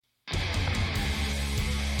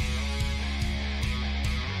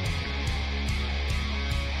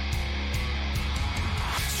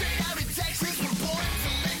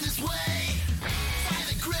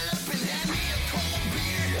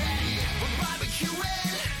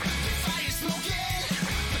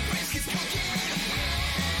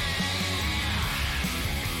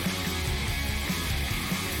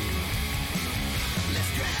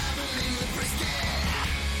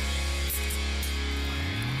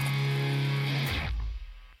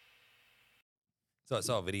So I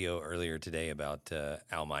saw a video earlier today about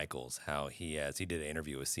Al Michaels, how he did an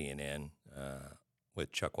interview with CNN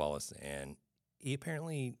with Chuck Wallace, and he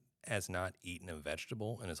apparently has not eaten a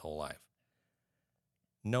vegetable in his whole life,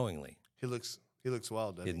 knowingly. He looks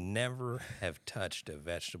well, doesn't He'd he? never have touched a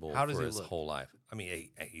vegetable How does for he his look? whole life. I mean,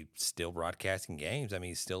 he's still broadcasting games. I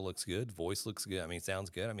mean, he still looks good. Voice looks good. I mean, sounds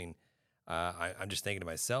good. I mean, I'm just thinking to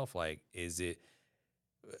myself, like,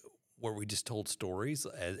 were we just told stories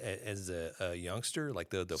as a youngster? Like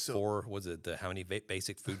the four, how many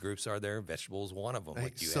basic food groups are there? Vegetables, one of them.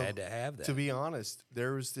 Like you had to have that. To be honest,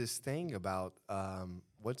 there was this thing about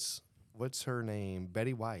what's her name?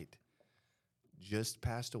 Betty White just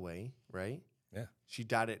passed away, right? Yeah. She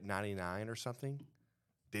died at 99 or something.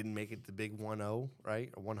 Didn't make it the big 10, right?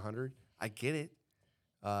 Or 100. I get it.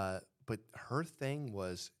 But her thing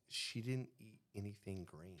was she didn't eat anything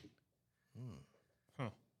green. Huh.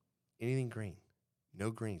 Anything green. No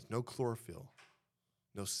greens, no chlorophyll,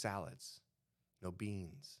 no salads, no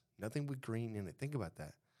beans, nothing with green in it. Think about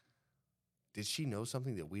that. Did she know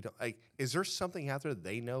something that we don't? Like, is there something out there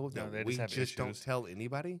they know that they we just have just don't issues. tell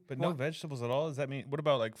anybody? But no vegetables at all? Does that mean, what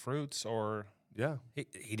about like fruits or? Yeah.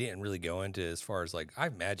 He didn't really go into as far as like, I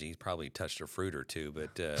imagine he's probably touched a fruit or two,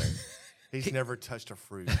 but He's never touched a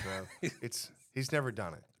fruit, bro. He's never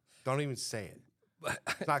done it. Don't even say it.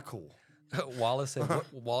 It's not cool. Wallace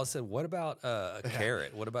said, what about a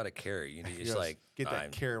carrot? What about a carrot? You know, He it's goes, like, get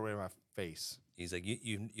that carrot away from my face. he's like,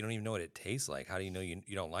 you don't even know what it tastes like. How do you know you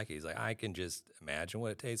don't like it? He's like, I can just imagine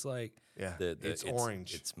what it tastes like. Yeah, it's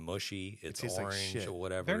orange. It's mushy. It's tastes like orange shit. or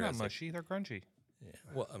whatever. They're not It's like- mushy. They're crunchy. yeah.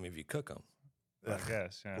 Well, I mean, if you cook them. I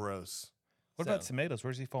guess. Yeah. Gross. What about tomatoes?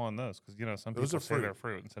 Where's he fall on those? Because some Those people are say they're fruit.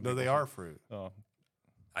 fruit, and some No, people they say- are fruit. Oh,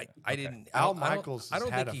 I didn't. Al I don't- Michaels I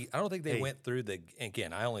don't has think had I don't think they hey. went through the.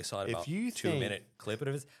 Again, I only saw it If about you 2-minute clip of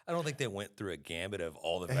it. I don't think they went through a gambit of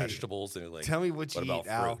all the Hey, vegetables and like. tell me what you about eat,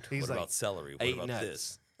 Al. fruit? He's What like, about celery? What I eat about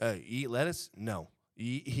nuts. this? You eat lettuce? No.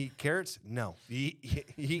 You eat carrots? No. You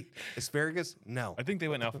eat asparagus? No. I think they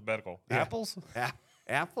went alphabetical. Yeah. Apples,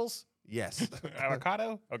 Apples? Yes.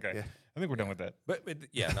 avocado. Okay, Yeah. I think we're done with that. But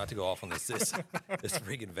yeah, not to go off on this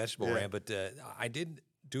freaking vegetable Yeah. rant, but I did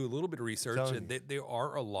do a little bit of research, Telling and there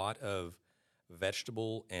are a lot of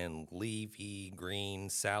vegetable and leafy green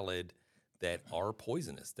salad that are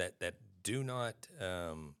poisonous that do not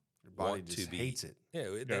Your body want just to be hates it.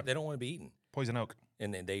 Yeah, they don't want to be eaten, Poison oak.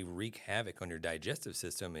 and then they wreak havoc on your digestive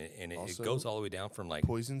system, and it Also, goes all the way down from like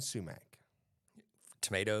Poison sumac.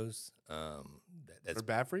 tomatoes. That's They're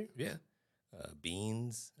bad for you? yeah,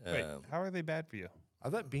 beans. Wait, how are they bad for you? I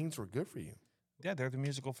thought beans were good for you. Yeah, they're the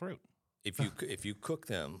musical fruit. if you cook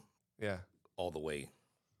them Yeah. all the way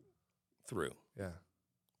through. Yeah.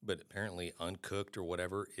 But apparently uncooked or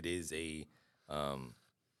whatever, it is a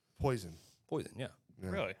Poison. poison. Yeah. Yeah.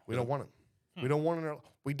 Really? We don't want it. We don't want it.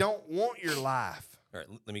 We don't want your life. All right.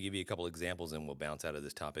 Let me give you a couple examples, and we'll bounce out of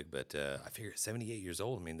this topic. But I figure 78 years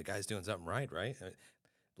old. I mean, the guy's doing something right, right?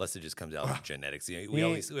 Unless it just comes out of genetics. You know, we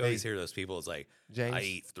always hear those people. It's like, James, I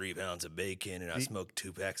eat 3 pounds of bacon and I smoke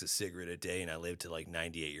 2 packs of cigarette a day, and I live to like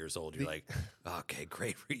 98 years old. You're like, okay,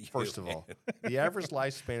 great for you. First of all, the average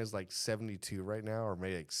lifespan is like 72 right now, or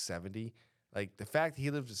maybe like 70. Like the fact that he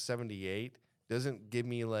lived to 78 doesn't give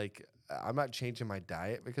me like, I'm not changing my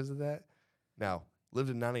diet because of that. Now, lived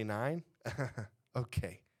to 99,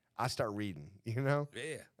 okay, I start reading, you know?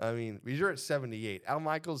 Yeah. I mean, you're at 78. Al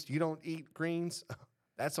Michaels, you don't eat greens?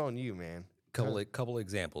 That's on you, man. Couple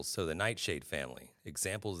examples. So the nightshade family.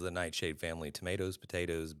 Examples of the nightshade family: tomatoes,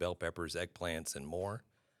 potatoes, bell peppers, eggplants, and more.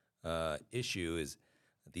 Issue is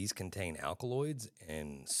these contain alkaloids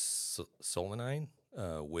and solanine,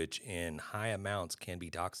 which in high amounts can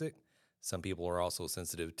be toxic. Some people are also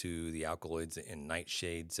sensitive to the alkaloids in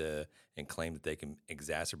nightshades and claim that they can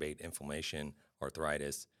exacerbate inflammation,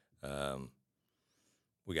 arthritis.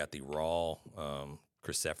 We got the raw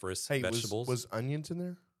cruciferous Hey, vegetables. was onions in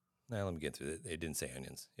there? Now let me get through it. It didn't say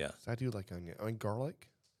onions. Yeah. I do like onion. I mean, garlic.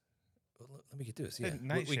 Let me get through this. Hey, Yeah,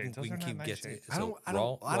 nightshades. Those are not get nightshades. to I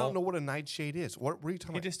don't raw know what a nightshade is. What are you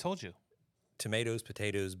talking He about? just told you. tomatoes,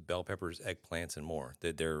 potatoes, bell peppers, eggplants, and more.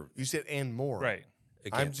 They're You said and more. Right.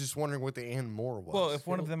 again, I'm just wondering what the and more was. Well, if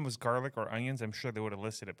one of them was garlic or onions, I'm sure they would have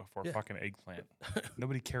listed it before Yeah. fucking eggplant.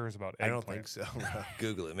 Nobody cares about I eggplant. don't think so. bro.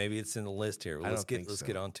 Google it. Maybe it's in the list here. I Let's don't think let's so.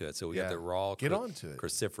 get onto it. So we Yeah. got the raw Get onto it.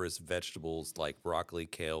 cruciferous vegetables like broccoli,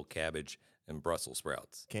 kale, cabbage, and Brussels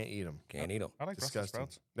sprouts. Can't eat them. Can't eat them. I like Brussels Disgusting.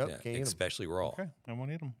 sprouts. Nope, Yeah, can't eat them. especially raw. Okay, I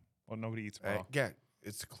won't eat them. Well, nobody eats them raw. Yeah,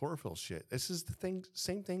 it's the chlorophyll shit. This is the thing,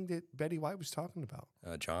 same thing that Betty White was talking about.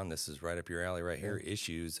 John, this is right up your alley right here.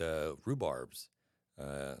 Issues rhubarbs.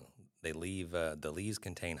 The leaves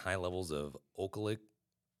contain high levels of oxalic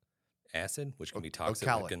acid, which can be toxic.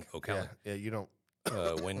 Ocalic. Ocalic. Yeah, you don't.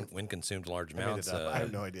 When consumed in large I made amounts, it up. I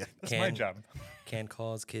have no idea. That's my job. can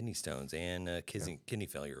cause kidney stones and kidney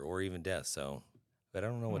failure or even death. So, but I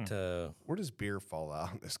don't know what Where does beer fall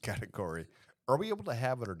out in this category? Are we able to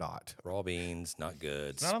have it or not? raw beans not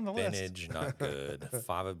good. It's not on the list. Spinach not good.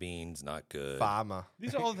 Fava beans not good. Fama.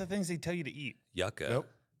 These are all the things they tell you to eat. Yucca. Nope.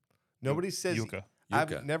 Nobody says. Yucca.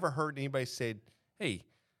 Yucca. I've never heard anybody say, "Hey,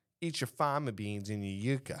 eat your fama beans and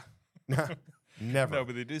your yucca." No, never. No,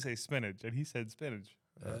 but they do say spinach, and he said spinach.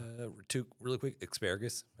 Two really quick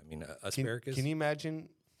asparagus. I mean asparagus. Can you imagine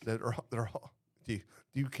that they're all?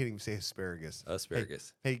 You can't even say asparagus.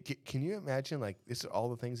 Asparagus. Hey, can you imagine like this? Are all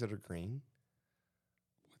the things that are green.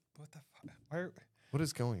 What the fuck? What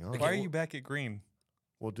is going on? Why are you back at green?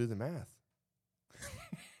 We'll do the math.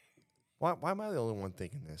 Why am I the only one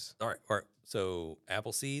thinking this? All right. So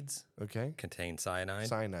apple seeds Okay. contain cyanide.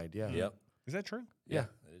 Cyanide, yeah. Yep. Is that true? Yeah.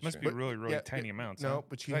 that is Must true. be really, really yeah, tiny yeah, amounts. no, huh?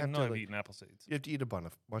 but you I have know to, I've like- eaten apple seeds. You have to eat a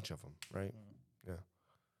bunch of them, right?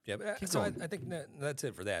 Yeah, but Keep so I going. think that's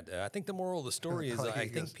it for that. I think the moral of the story is Like I he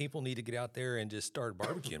think goes- people need to get out there and just start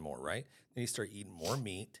barbecuing more, right? Then you start eating more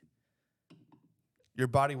meat. Your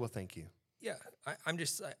body will thank you. Yeah, I'm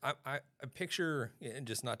just I picture, and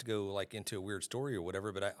just not to go like into a weird story or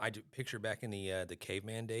whatever, but I do picture back in the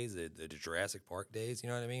caveman days, the Jurassic Park days. You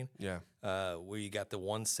know what I mean? Yeah. Where you got the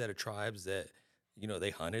one set of tribes that they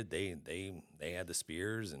hunted, they had the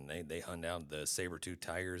spears and they hunt down the saber-toothed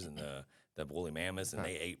tigers and the woolly mammoths, and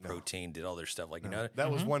they ate protein, did all their stuff like That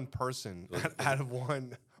was one person out of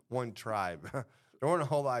one tribe. There weren't a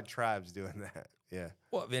whole lot of tribes doing that. Yeah.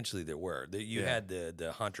 Well, eventually there were. You had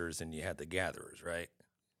the hunters and you had the gatherers, right?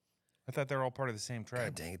 I thought they're all part of the same God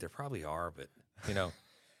tribe. dang it, there probably are, but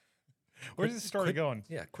Where's this story quit- going?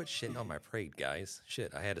 Yeah, quit shitting on my parade, guys.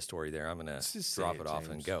 Shit, I had a story there. I'm gonna Let's just say drop it, it off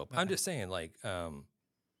and James. go. I'm just saying, like,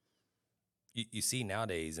 you see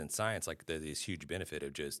nowadays in science, like this huge benefit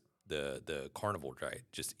of just the carnivore diet,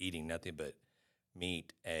 just eating nothing but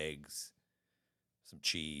meat, eggs, some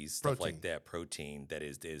cheese, stuff like that, protein that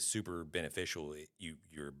is super beneficial.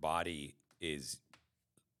 Your body is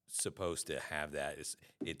supposed to have that.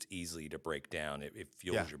 It's easily to break down. It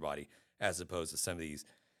fuels your body, as opposed to some of these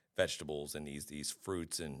vegetables and these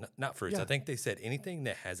fruits and not fruits. Yeah. I think they said anything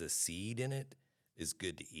that has a seed in it is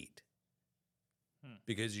good to eat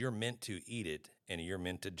because you're meant to eat it and you're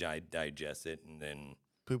meant to digest it and then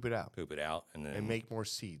Poop it out. and then And make more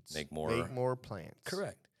seeds. Make more plants.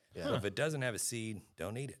 correct. Yeah. So if it doesn't have a seed,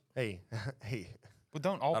 don't eat it. Hey, Well,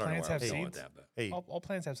 don't all I don't know plants where I have was going with seeds? that, but hey, All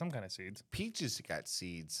plants have some kind of seeds. peaches got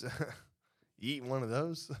seeds. You eat one of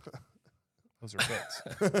those? Those are bits.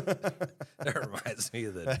 that reminds me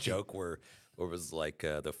of the joke where it was like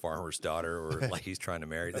the farmer's daughter, or like he's trying to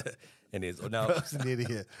marry and he's no. Bro's an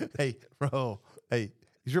idiot. Hey, bro. Hey,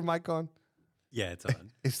 is your mic on? Yeah, it's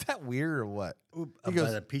on. Is that weird or what? About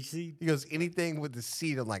goes- a peach seed? He goes, anything with the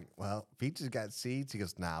seed. I'm like, well, peaches got seeds. He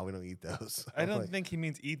goes, nah, we don't eat those. I I'm don't like, think he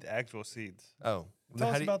means eat the actual seeds. Oh. Tell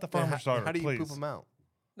How us do about the then farmer's how, daughter, How do you poop please. them out?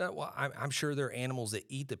 No, well, I'm sure there are animals that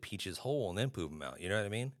eat the peaches whole and then poop them out. You know what I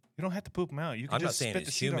mean? You don't have to poop them out. You can I'm not just saying spit the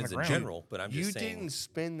it's seed on the humans in ground. general, but I'm You just saying. didn't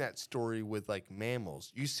spin that story with like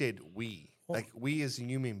mammals. You said we. Like we as a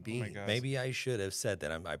human being. God. Maybe I should have said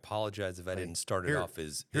that. I apologize if I didn't start it Here- off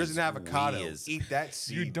as Here's as an avocado. we as- Eat that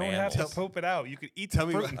seed. You don't have mammals. to poop it out. You could eat Tell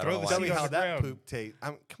the me, fruit and throw the why. tell seed me on how the that ground. poop tastes.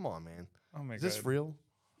 Come on, man. Oh my Is god. this real?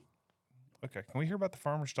 Okay, can we hear about the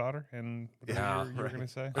farmer's daughter and what Yeah, you were going to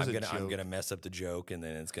say? There's I'm a gonna joke. mess up the joke, and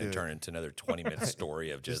then it's gonna Do it. turn into another 20-minute story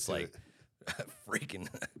of Just just do like freaking.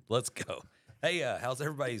 Let's go. Hey, how's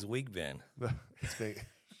everybody's week been? It's been,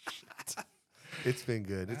 it's been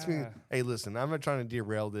good. It's been. Hey, listen, I'm not trying to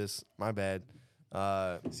derail this. My bad.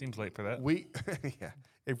 Seems late for that. We, yeah,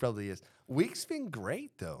 it probably is. Week's been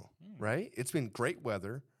great though, right? It's been great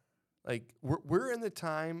weather. Like we're in the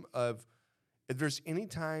time of. If there's any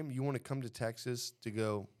time you want to come to Texas to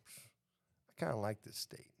go, I kind of like this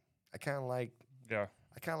state. I kind of like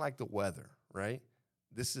the weather, right?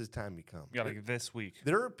 This is the time you come. Yeah, like this week.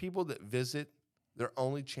 There are people that visit, their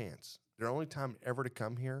only chance, their only time ever to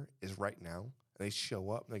come here is right now. And they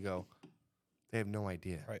show up and they go, they have no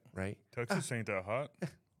idea. Right? Texas ain't that hot.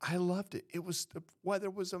 I loved it. The weather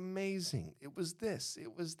was amazing. It was this,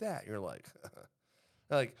 it was that. You're like,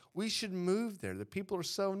 like, we should move there. The people are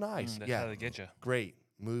so nice. That's yeah. how they get you. Great.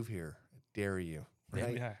 Move here. I dare you.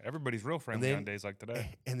 Right? Yeah, everybody's real friendly then- on days like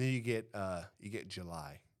today. And then you get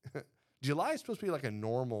July. July is supposed to be like a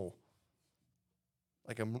normal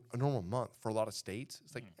month for a lot of states.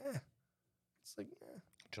 It's like, It's like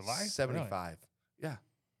July? 75. Really? Yeah.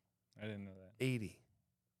 I didn't know that. 80.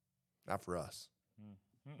 Not for us.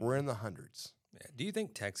 Mm. We're in the hundreds. Yeah. Do you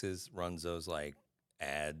think Texas runs those like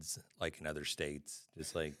ads like in other states?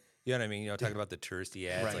 Just like, you know what I mean? Talking about the touristy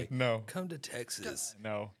ads, Right. like, No. come to Texas.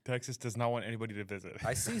 No, Texas does not want anybody to visit.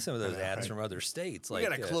 I see some of those ads from other states. We Like,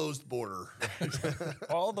 got a closed border.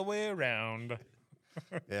 All the way around.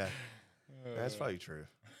 Yeah, that's probably true.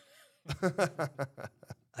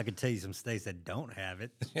 I could tell you some states that don't have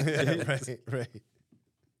it. Yeah, right.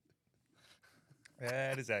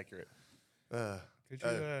 That is accurate. Uh, Could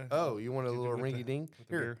you, oh, you want a could you little with the- ringy ding? with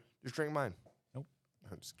the Here, beer? just drink mine. Nope.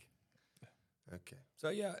 I'm just kidding. Okay. So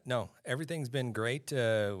yeah, no, everything's been great. We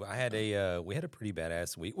had a pretty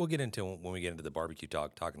badass week. We'll get into when we get into the barbecue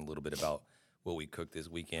talking a little bit about what we cooked this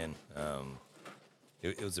weekend.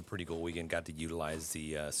 It was a pretty cool weekend. Got to utilize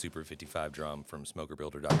the Super 55 drum from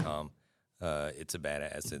SmokerBuilder.com. It's a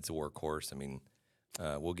badass. It's a workhorse. I mean,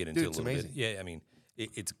 we'll get into Dude, it a it's little amazing. bit. Yeah, I mean,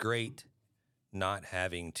 it's great not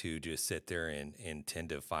having to just sit there and tend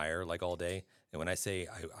to fire like all day. And when I say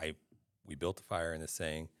we built the fire in this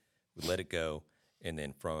thing, we let it go, and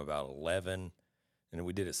then from about 11, and then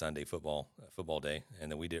we did it Sunday football day, and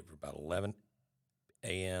then we did it for about 11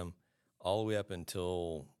 a.m. all the way up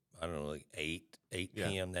until I don't know, like 8 Yeah.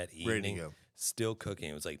 p.m. that Ready to evening. go. Still cooking.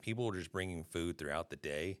 It was like people were just bringing food throughout the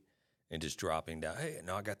day and just dropping down. Hey,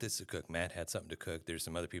 no, I got this to cook. Matt had something to cook. There's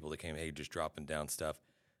some other people that came. Hey, just dropping down stuff.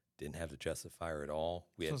 Didn't have to adjust the fire at all.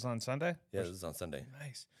 We This had, was on Sunday? yeah, this was on Sunday.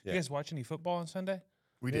 Nice. Yeah. You guys watch any football on Sunday?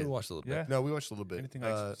 We Yeah, did. we watched a little Yeah. bit. No, we watched a little bit. Anything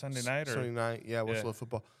like Sunday night or- Sunday night? Yeah, watched a Yeah. little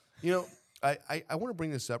football. You know, I want to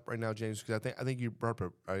bring this up right now, James, because I think you brought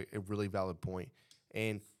up a really valid point.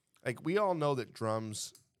 And like we all know that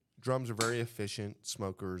drums are very efficient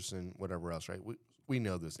smokers and whatever else, right? We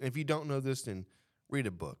know this. And if you don't know this, then read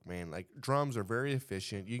a book, man. Like drums are very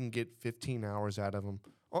efficient. You can get 15 hours out of them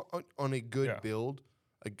on a good Yeah. build,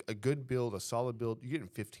 a good build, a solid build. You're getting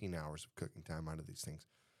 15 hours of cooking time out of these things.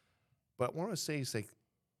 But I want to say is like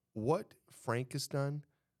what Frank has done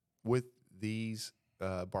with these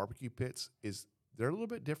barbecue pits is they're a little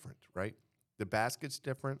bit different, right? The basket's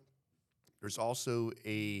different. There's also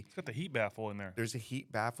It's got the heat baffle in there. there's a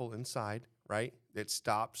heat baffle inside, right? That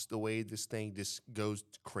stops the way this thing just goes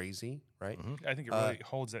crazy, right? I think it really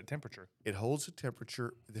holds that temperature. It holds the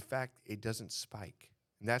temperature. The fact it doesn't spike,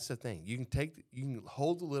 and that's the thing. You can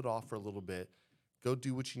hold the lid off for a little bit, go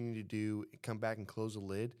do what you need to do, and come back and close the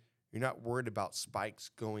lid. You're not worried about spikes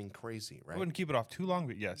going crazy, I right? wouldn't keep it off too long,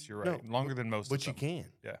 but yes, you're right. No, Longer than most But of you them.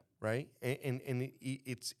 can. Yeah. Right, and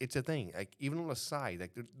it's a thing. Like even on the side,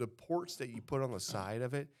 like the ports that you put on the side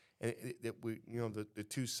of it, and that we the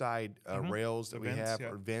two side rails that The we vents, have yeah.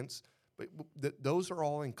 are vents, but those are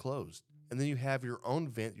all enclosed, and then you have your own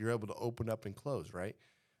vent you're able to open up and close. Right,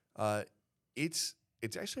 it's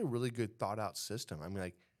actually a really good thought out system. I mean,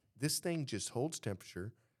 like this thing just holds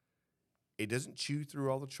temperature. It doesn't chew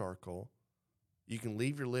through all the charcoal. You can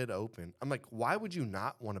leave your lid open. I'm like, why would you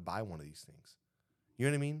not want to buy one of these things? You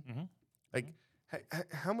know what I mean? Mhm. Like,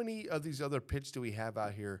 how many of these other pits do we have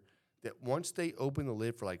out here that once they open the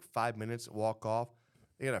lid for like 5 minutes, walk off,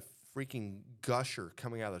 they got a freaking gusher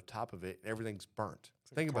coming out of the top of it, and everything's burnt.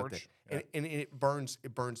 like Think a about that, torch. Yeah. and it burns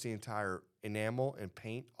the entire enamel and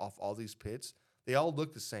paint off all these pits. They all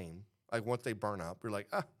look the same. Like once they burn up, you're like,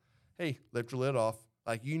 hey, lift your lid off.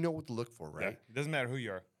 Like you know what to look for, Yeah. right? It doesn't matter who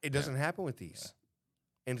you are. It doesn't happen with these.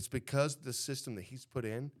 And it's because the system that he's put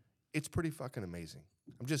in, it's pretty fucking amazing.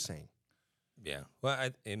 I'm just saying. Yeah. Well,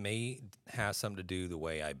 it may have something to do the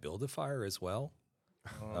way I build a fire as well.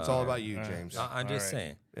 It's all about you, James. I'm just All right.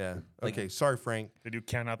 saying. Yeah. Like- Okay. Sorry, Frank. Did you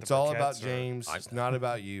count out the It's all about briquettes or- James. It's not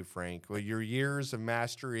about you, Frank. Well, your years of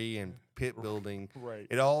mastery and pit building. Right.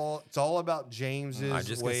 It's all about James's I'm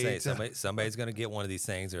just gonna way say to- somebody's gonna get one of these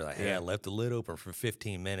things. They're like, "Hey, Yeah. I left the lid open for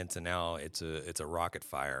 15 minutes, and now it's a rocket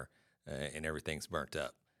fire, and everything's burnt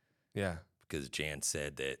up." Yeah, Because Jan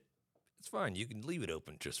said that it's fine. You can leave it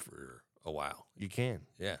open just for a while. you can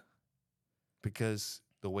Yeah. because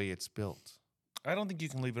the way it's built. I don't think you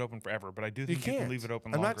can leave it open forever, but I do You think you can't can leave it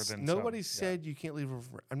open I'm longer not. than Nobody some. said you can't leave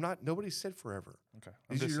it. Nobody said forever. Yeah. Okay.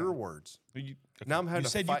 I'm These are just your saying. words. You, Now I'm having you to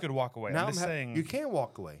said fight- you could walk away. Now I'm just saying. you can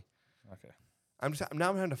walk away. Okay. Now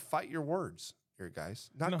I'm having to fight your words here, guys.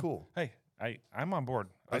 Not No. cool. Hey, I'm on board.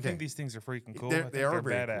 I Okay. think these things are freaking cool. They're- I think they are they're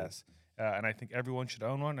very cool. badass. And I think everyone should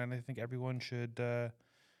own one, and I think everyone should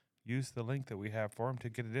use the link that we have for them to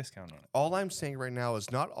get a discount on it. All I'm saying right now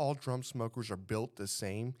is not all drum smokers are built the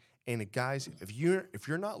same. And guys, if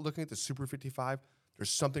you're not looking at the Super 55,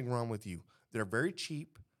 there's something wrong with you. They're very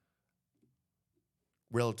cheap,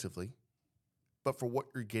 relatively, but for what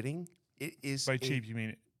you're getting, it is By cheap, you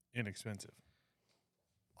mean inexpensive.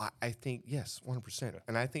 I think yes, 100%. Okay.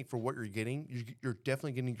 And I think for what you're getting, you're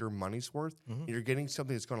definitely getting your money's worth. Mm-hmm. And you're getting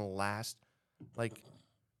something that's going to last like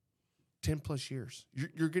 10 plus years.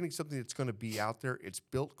 You're getting something that's going to be out there. It's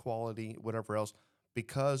built quality, whatever else,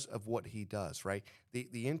 because of what he does, right?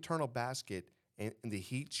 The internal basket and the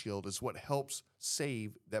heat shield is what helps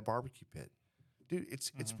save that barbecue pit. Dude,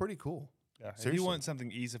 it's pretty cool. Yeah. If you Seriously. want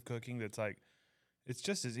something ease of cooking that's like, it's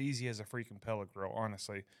just as easy as a freaking pellet grill,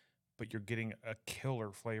 honestly, but you're getting a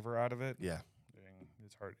killer flavor out of it. Yeah, Dang,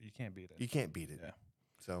 it's hard. You can't beat it. you can't beat it. Yeah.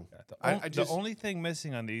 So Yeah, I the just only thing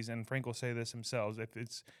missing on these, and Frank will say this himself, if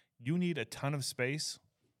it's you need a ton of space,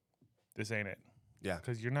 this ain't it. yeah,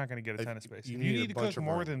 Because you're not going to get a ton of space. you If need you a need to bunch cook of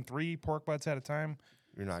more room. than 3 pork butts at a time,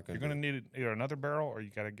 you're not going you're to. going to need either another barrel or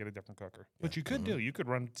you got to get a different cooker. Which you could do. You could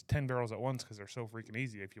run 10 barrels at once because they're so freaking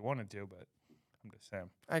easy if you wanted to. But I'm just saying,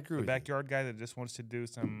 I agree the with backyard guy that just wants to do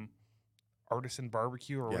some artisan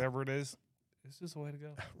barbecue or Yeah. whatever it is, this is the way to go.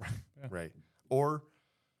 you. Yeah. Right. Or,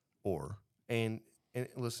 and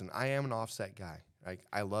listen, I am an offset guy. Like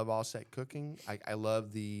I love offset cooking. I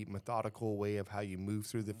love the methodical way of how you move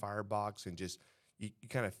through the firebox and just you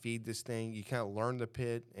kind of feed this thing. You kind of learn the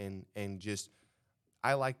pit and just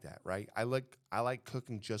I like that, right? I like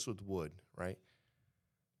cooking just with wood, right?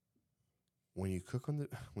 When you cook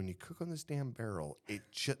on this damn barrel,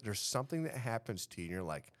 there's something that happens to you, and you're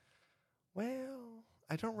like, well,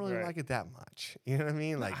 I don't really Right. like it that much. You know what I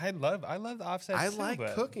mean? Like I love the offsets I too, like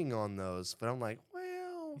but cooking on those, but I'm like, well,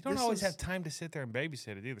 you don't this always have was- time to sit there and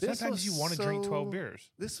babysit it either. this Sometimes was you want to drink 12 so- beers.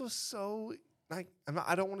 This was so like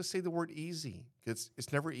I don't want to say the word easy because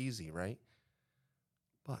it's never easy, right?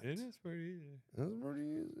 But It is pretty easy. It was pretty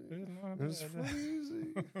easy. It's not It's bad. pretty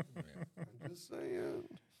easy. I'm just saying.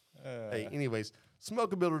 Uh, Hey, anyways,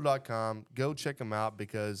 smokeabuilder.com. Go check them out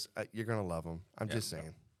because you're gonna love them. I'm Yeah. just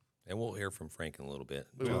saying. And we'll hear from Frank in a little bit.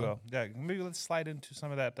 We we will. will. Yeah, maybe let's slide into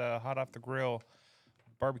some of that hot off the grill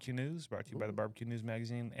barbecue news brought to you by the Barbecue News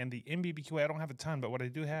Magazine and the MBBQA. I don't have a ton, but what I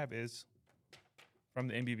do have is from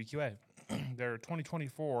the MBBQA. Their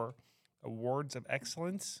 2024 Awards of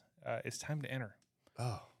Excellence. It's time to enter.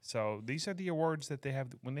 Oh, So these are the awards that they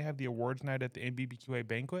have when they have the awards night at the MBBQA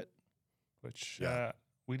banquet, which Yeah.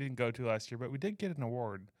 we didn't go to last year, but we did get an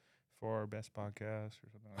award for best podcast or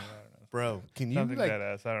something like that. I don't know. bro, can you Something like?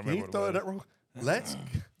 badass. I don't Can you remember throw what it it up? was. Real- Let's.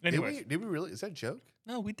 Anyways. Did we really? Is that a joke?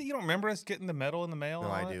 No, we did. You don't remember us getting the medal in the mail? No,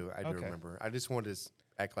 and all I that? do. I do Okay. remember. I just wanted to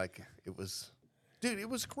act like it was. Dude, it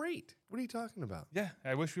was great. What are you talking about? Yeah,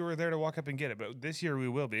 I wish we were there to walk up and get it, but this year we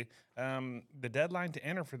will be. The deadline to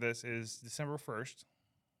enter for this is December 1st.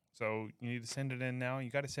 So you need to send it in now. You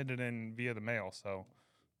got to send it in via the mail, so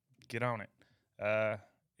get on it.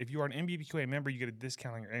 If you are an MBBQA member, you get a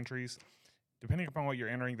discount on your entries. Depending upon what you're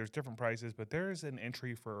entering, there's different prices, but there's an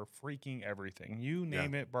entry for freaking everything. You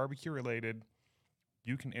name it, barbecue related,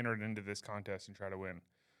 you can enter it into this contest and try to win.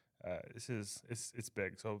 It's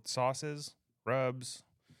big. So sauces, rubs,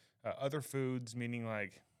 other foods, meaning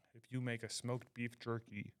like if you make a smoked beef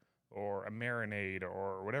jerky or a marinade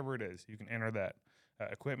or whatever it is, you can enter that.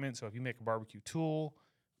 Equipment. So if you make a barbecue tool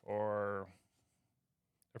or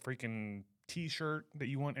a freaking T-shirt that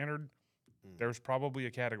you want entered, there's probably a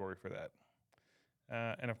category for that.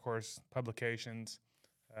 And of course, publications,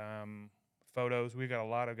 photos. We got a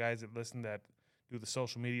lot of guys that listen that do the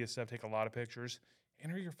social media stuff, take a lot of pictures.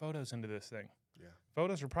 Enter your photos into this thing. Yeah.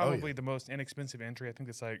 Photos are probably the most inexpensive entry. I think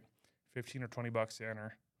it's like $15 or $20 to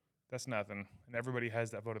enter. That's nothing. And everybody has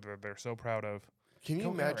that photo that they're so proud of. Can you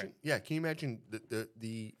Go for it. imagine? Yeah, can you imagine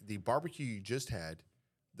the barbecue you just had,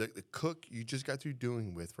 the cook you just got through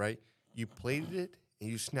doing with, right? You plated it and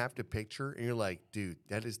you snapped a picture and you're like, dude,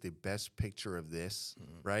 that is the best picture of this,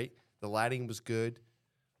 right? The lighting was good,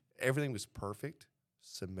 everything was perfect.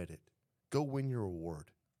 Submit it. Go win your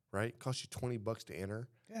award, right? Cost you $20 to enter,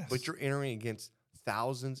 Yes. but you're entering against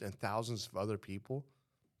thousands and thousands of other people,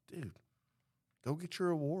 dude. Go get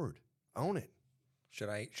your award. Own it. Should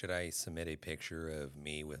I submit a picture of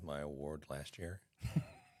me with my award last year?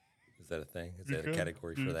 Is that a thing? Is that a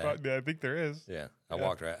category for that? Yeah, I think there is. Yeah, I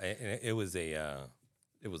walked around, and it was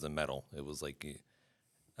a medal. It was like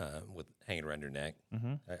with hanging around your neck.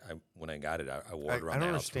 Mm-hmm. I when I got it, I wore I it around don't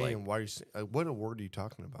the house. For understand why you're what award are you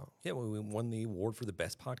talking about? yeah, well, we won the award for the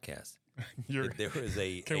best podcast. You're, There was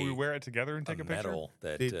a can we wear it together and a take a picture? medal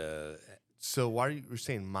that Did- So why are you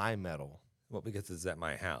saying my medal? well, because it's at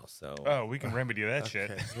my house. So Oh, we can remedy that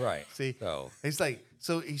shit. Okay. right. See, So it's like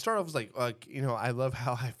so he started off as like I love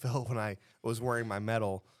how I felt when I was wearing my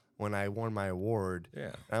medal when I won my award. yeah.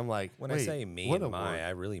 And I'm like, When I wait, say me what and my, award? I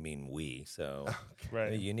really mean we. So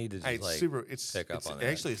Right. you need to just Hey, it's like super. It's pick up it's on that.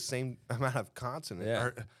 actually the same amount of consonant Yeah.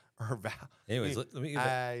 or vowel. Anyways, let me get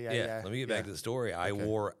back, yeah, let me get back yeah. to the story. I Okay.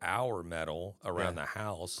 wore our medal around the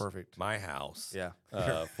house. Perfect. My house. Yeah.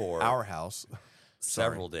 For Our house.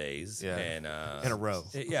 several days. Yeah. And In a row.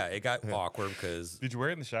 It got awkward because Did you wear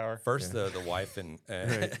it in the shower? first the wife and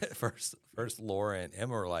first Laura and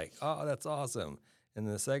Emma were like, "Oh, that's awesome," and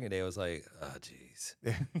then the second day I was like, "Oh, geez."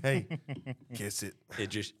 Hey, kiss it. It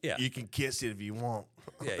just You can kiss it if you want.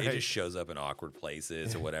 it just shows up in awkward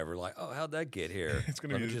places or whatever. Like, oh, how'd that get here? It's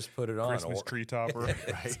gonna Let be me just put it on. Christmas or- tree topper.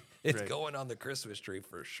 Right. It's Right. going on the Christmas tree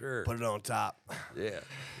for sure. Put it on top. Yeah.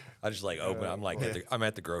 I just like open. I'm like, I'm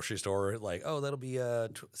at the grocery store. Like, oh, that'll be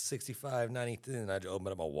 $65.93. And I just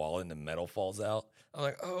open up my wallet and the metal falls out. I'm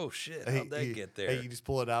like, oh shit, how'd that get there? Hey, you just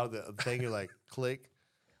pull it out of the thing. You're like, click.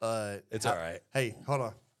 It's all right. Hey, hold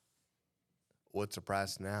on. What's the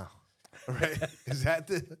price now? Right? Is that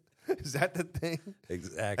the thing?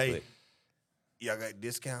 Exactly. Hey, y'all got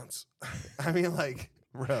discounts? I mean, like,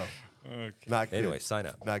 bro. Okay. Not good. Anyway, sign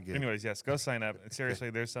up. Not good. Anyways, yes, go sign up. Seriously,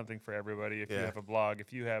 there's something for everybody. If you Yeah. have a blog,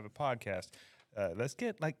 if you have a podcast, let's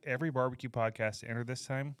get like every barbecue podcast to enter this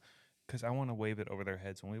time because I want to wave it over their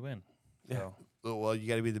heads when we win. Yeah. So Well, you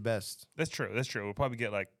got to be the best. that's true. That's true. We'll probably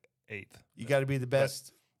get like 8th. You got to be the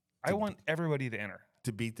best I want everybody to enter.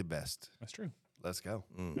 to beat the best. That's true. Let's go.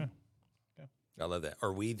 I love that.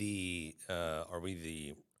 Are we the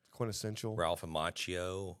Quintessential. Ralph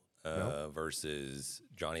Macchio versus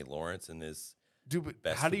Johnny Lawrence in this Dude, but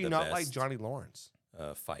best how do of you the not like best? Like Johnny Lawrence?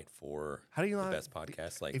 Fight for How do you the not best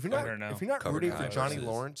podcast? Like, if you're I not don't know. if you're not Covered rooting for Guy Johnny versus-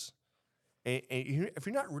 Lawrence, and if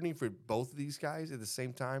you're not rooting for both of these guys at the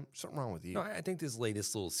same time, something wrong with you. no, I think this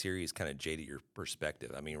latest little series kind of jaded your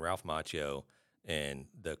perspective. I mean, Ralph Macchio and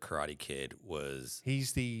the Karate Kid was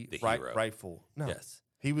He's the hero. rightful. No, yes,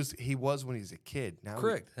 he was when he's a kid. Now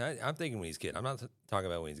correct. I'm thinking when he's a kid. I'm not talking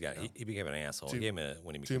about when he's got. He became an asshole. Too- he became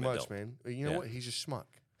when he too became much, adult. man. You know Yeah. what? He's a schmuck,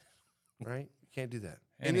 right? You can't do that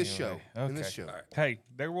in this show. Anyway, In this okay. show. All right. Hey,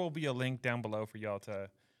 there will be a link down below for y'all to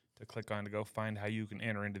click on to go find how you can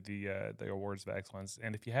enter into the awards of excellence.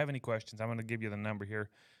 And if you have any questions, I'm going to give you the number here,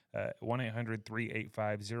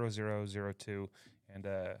 1-800-385-0002, and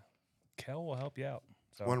Kel will help you out.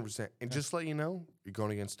 So 100%. And just to let you know, you're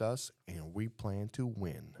going against us, and we plan to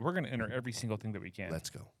win. we're going to enter every single thing that we can. Let's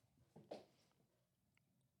go.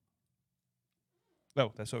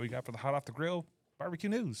 Oh, that's what we got for the Hot Off the Grill barbecue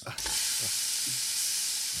news.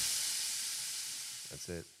 That's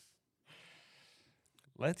it.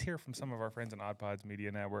 Let's hear from some of our friends in Odd Pods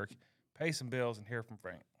Media Network, pay some bills, and hear from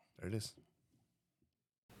Frank. There it is.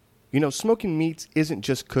 You know, smoking meats isn't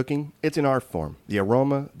just cooking, it's an art form. The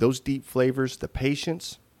aroma, those deep flavors, the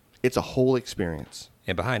patience, it's a whole experience.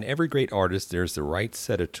 And behind every great artist, there's the right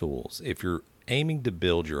set of tools. If you're aiming to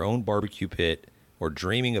build your own barbecue pit or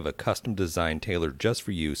dreaming of a custom design tailored just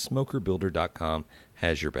for you, SmokerBuilder.com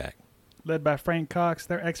has your back. Led by Frank Cox,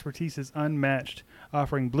 their expertise is unmatched.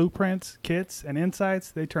 Offering blueprints, kits, and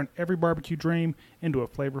insights, they turn every barbecue dream into a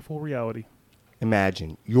flavorful reality.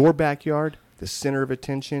 Imagine your backyard, the center of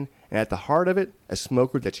attention, and at the heart of it, a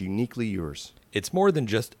smoker that's uniquely yours. It's more than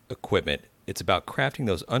just equipment. It's about crafting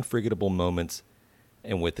those unforgettable moments.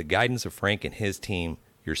 And with the guidance of Frank and his team,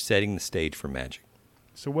 you're setting the stage for magic.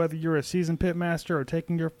 So whether you're a seasoned pit master or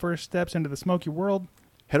taking your first steps into the smoky world,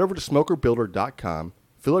 Head over to SmokerBuilder.com,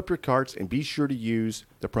 fill up your carts, and be sure to use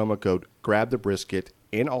the promo code GRABTHEBRISKET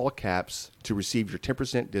in all caps to receive your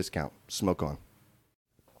 10% discount. Smoke on.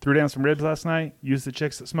 threw down some ribs last night, used the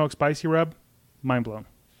Chicks That Smoke spicy rub, mind blown.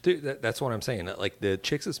 Dude, that's what I'm saying. Like the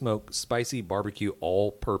Chicks That Smoke spicy barbecue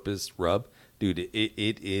all-purpose rub, dude,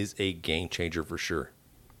 it is a game changer for sure.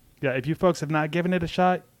 Yeah, if you folks have not given it a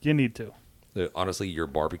shot, you need to. Honestly, your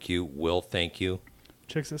barbecue will thank you.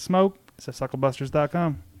 Chicks That Smoke, it's at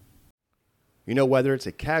sucklebusters.com. You know, whether it's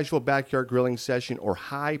a casual backyard grilling session or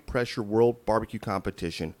high-pressure world barbecue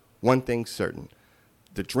competition, one thing's certain.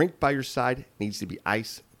 The drink by your side needs to be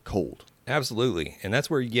ice cold. Absolutely. And that's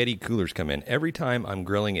where Yeti coolers come in. Every time I'm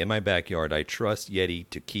grilling in my backyard, I trust Yeti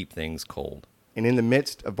to keep things cold. And in the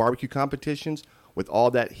midst of barbecue competitions, with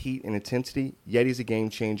all that heat and intensity, Yeti's a game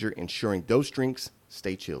changer, ensuring those drinks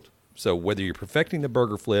stay chilled. So whether you're perfecting the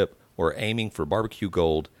burger flip or aiming for barbecue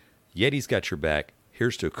gold, Yeti's got your back.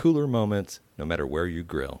 Here's to cooler moments, no matter where you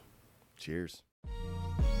grill. Cheers.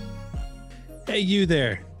 Hey, you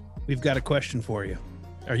there. We've got a question for you.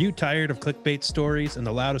 Are you tired of clickbait stories and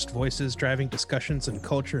the loudest voices driving discussions in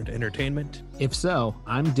culture and entertainment? If so,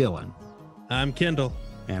 I'm Dylan. I'm Kendall.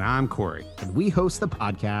 And I'm Corey. And we host the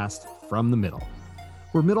podcast From the Middle.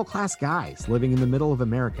 We're middle class guys living in the middle of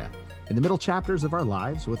America, in the middle chapters of our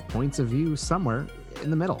lives with points of view somewhere in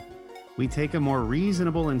the middle. We take a more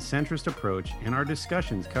reasonable and centrist approach in our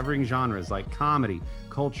discussions covering genres like comedy,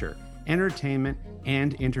 culture, entertainment,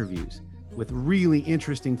 and interviews. with really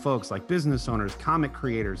interesting folks like business owners, comic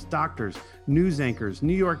creators, doctors, news anchors,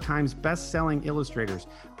 New York Times best-selling illustrators,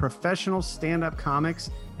 professional stand-up comics,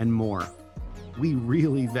 and more. We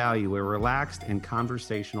really value a relaxed and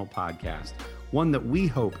conversational podcast, one that we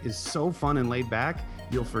hope is so fun and laid back,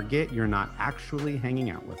 you'll forget you're not actually hanging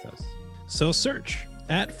out with us. So search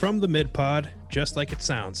at From the Mid Pod, just like it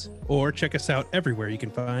sounds, or check us out everywhere you can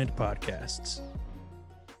find podcasts.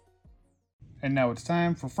 And now it's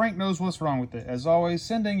time for Frank Knows What's Wrong With It. As always,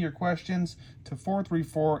 send in your questions to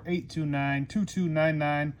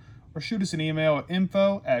 434-829-2299 or shoot us an email at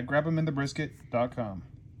info@grabeminthebrisket.com.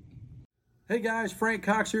 Hey guys, Frank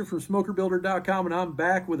Cox here from SmokerBuilder.com, and I'm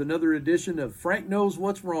back with another edition of Frank Knows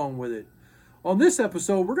What's Wrong With It. On this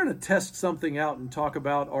episode, we're going to test something out and talk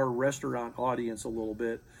about our restaurant audience a little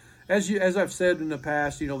bit. As I've said in the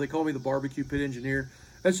past, they call me the barbecue pit engineer.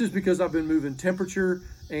 That's just because I've been moving temperature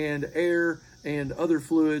and air and other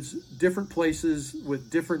fluids, different places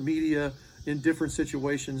with different media in different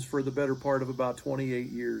situations for the better part of about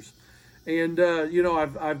 28 years. And,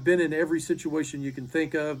 I've been in every situation you can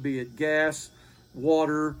think of, be it gas,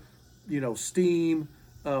 water, steam,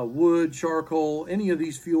 wood, charcoal, any of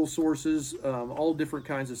these fuel sources, all different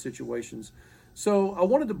kinds of situations. So I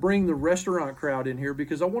wanted to bring the restaurant crowd in here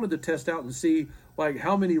because I wanted to test out and see like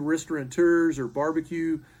how many restaurateurs or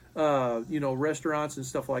barbecue, restaurants and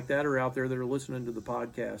stuff like that are out there that are listening to the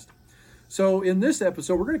podcast. So in this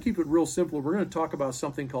episode, we're going to keep it real simple. We're going to talk about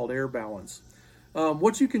something called air balance.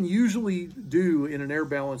 What you can usually do in an air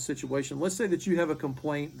balance situation, let's say that you have a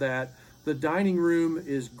complaint that the dining room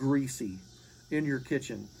is greasy in your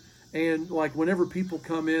kitchen. And like whenever people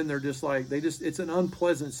come in, they're just like, it's an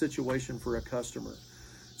unpleasant situation for a customer.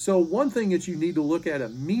 So one thing that you need to look at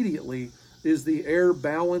immediately is the air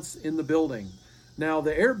balance in the building. Now,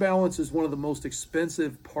 the air balance is one of the most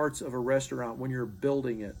expensive parts of a restaurant when you're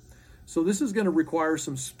building it. So this is going to require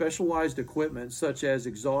some specialized equipment such as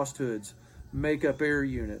exhaust hoods, makeup air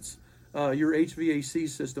units. Your HVAC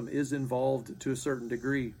system is involved to a certain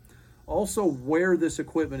degree. Also, where this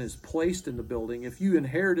equipment is placed in the building. If you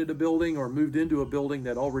inherited a building or moved into a building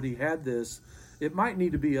that already had this, it might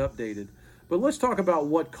need to be updated. But let's talk about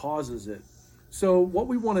what causes it. So what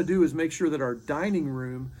we want to do is make sure that our dining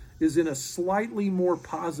room is in a slightly more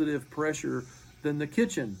positive pressure than the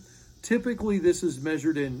kitchen. Typically, this is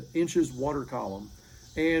measured in inches water column.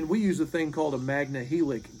 And we use a thing called a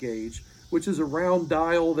magnehelic gauge, which is a round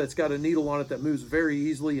dial that's got a needle on it that moves very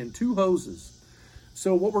easily and two hoses.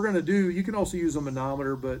 So what we're going to do, you can also use a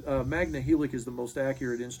manometer, but magnehelic is the most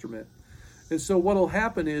accurate instrument. And so what will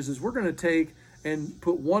happen is we're going to take and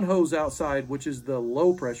put one hose outside, which is the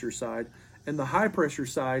low pressure side, and the high pressure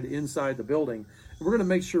side inside the building. And we're going to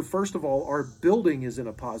make sure, first of all, our building is in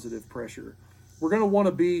a positive pressure. We're going to want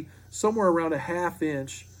to be somewhere around a ½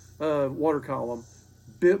 inch water column,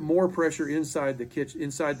 bit more pressure inside the kitchen,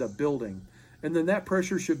 inside the building. And then that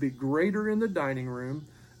pressure should be greater in the dining room,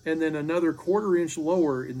 and then another ½ inch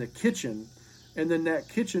lower in the kitchen, and then that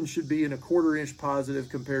kitchen should be in a ½ inch positive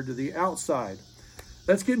compared to the outside.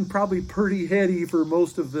 That's getting probably pretty heady for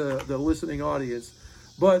most of the listening audience,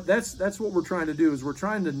 but that's what we're trying to do, is we're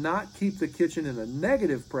trying to not keep the kitchen in a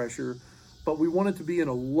negative pressure, but we want it to be in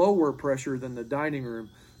a lower pressure than the dining room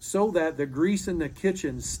so that the grease in the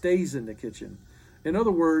kitchen stays in the kitchen. In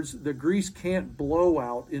other words, the grease can't blow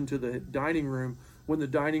out into the dining room when the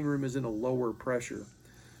dining room is in a lower pressure.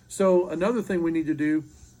 So another thing we need to do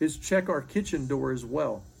is check our kitchen door as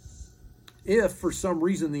well. If for some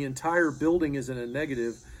reason the entire building is in a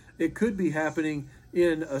negative, it could be happening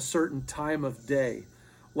in a certain time of day.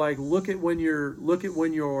 Like look at when your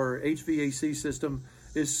HVAC system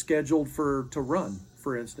is scheduled to run,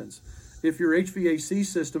 for instance. If your HVAC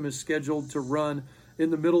system is scheduled to run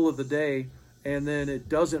in the middle of the day and then it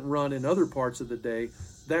doesn't run in other parts of the day,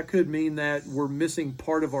 that could mean that we're missing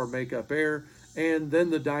part of our makeup air. And then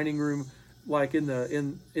the dining room, like in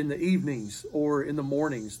the evenings or in the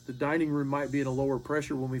mornings, the dining room might be in a lower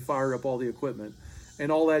pressure when we fire up all the equipment.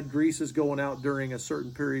 And all that grease is going out during a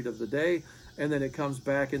certain period of the day, and then it comes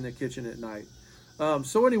back in the kitchen at night.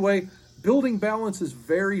 So anyway, building balance is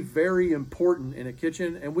very, very important in a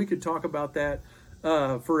kitchen, and we could talk about that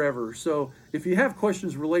forever. So if you have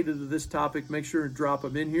questions related to this topic, make sure and drop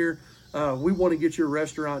them in here. We want to get your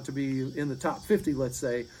restaurant to be in the top 50, let's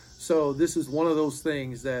say. So this is one of those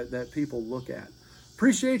things that people look at.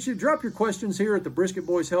 Appreciate you. Drop your questions here at the Brisket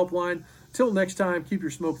Boys Helpline. Till next time, keep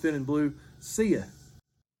your smoke thin and blue. See ya.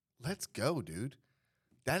 Let's go, dude.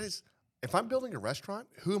 That is, if I'm building a restaurant,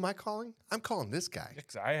 who am I calling? I'm calling this guy.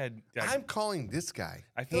 I'm calling this guy.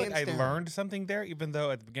 I feel like I hands down. learned something there, even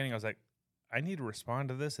though at the beginning I was like, I need to respond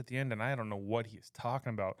to this at the end, and I don't know what he's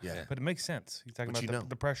talking about. Yeah. But it makes sense. He's talking But about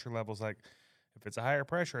the pressure levels. Like, if it's a higher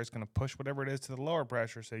pressure, it's going to push whatever it is to the lower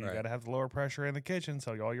pressure. So you Right. got to have the lower pressure in the kitchen,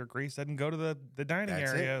 so all your grease doesn't go to the dining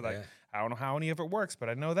That's area. it. Like, Yeah. I don't know how any of it works, but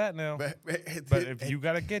I know that now. But But if you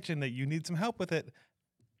got a kitchen that you need some help with it,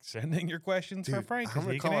 send in your questions for dude, Frank I'm because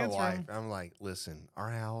gonna he call can my answer wife. them. I'm like, listen,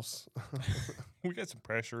 our house, We got some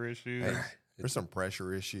pressure issues. there's some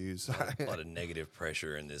pressure issues. A lot of negative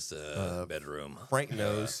pressure in this bedroom. Frank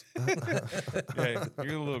knows. Yeah,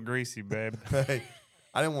 you're a little greasy, babe. Hey,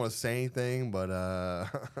 I didn't want to say anything, but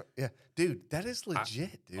yeah, dude, that is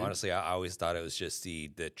legit, dude. Honestly, I always thought it was just the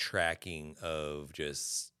tracking of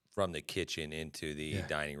just from the kitchen into the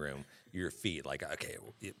dining room, your feet. Like, okay,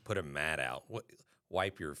 put a mat out.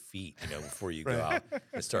 Wipe your feet, before you go out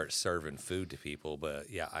and start serving food to people. But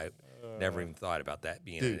yeah, I never even thought about that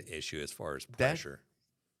being an issue as far as pressure.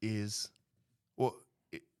 Is well,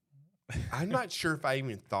 I'm not sure if I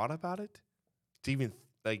even thought about it to even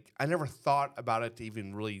like. I never thought about it to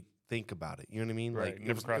even really think about it. You know what I mean? Right, Like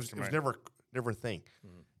never crossed it your was mind. never a thing.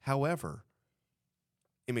 However,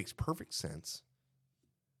 it makes perfect sense.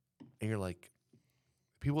 And you're like,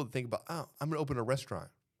 people that think about, oh, I'm gonna open a restaurant.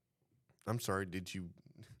 I'm sorry, did you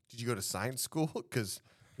go to science school? Because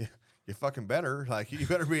you fucking better. Like, you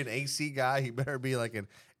better be an AC guy. You better be like an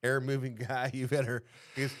air moving guy. You better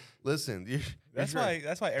listen. That's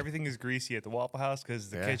why everything is greasy at the Waffle House because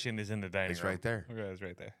the kitchen is in the dining It's room. right there. Okay, it's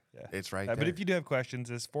right there. Yeah, It's right there. But if you do have questions,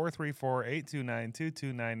 it's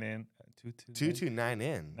 434-829-2299.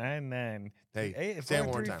 229N. 99. Hey, say it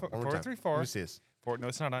one more time. 434. Let me see this. No,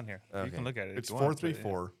 it's not on here. You Okay. can look at it. It's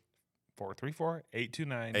 434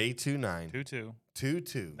 434-829 829 2299.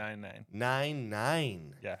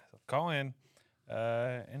 2299. Yeah, so call in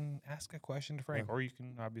and ask a question to Frank, or you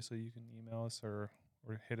can email us or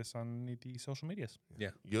hit us on the social medias. Yeah.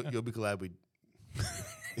 You'll be glad we.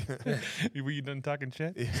 Were you done talking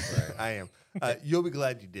shit? I am. You'll be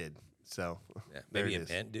glad you did. So Yeah, there maybe it a is.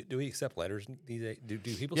 pen. Do we accept letters these days? Do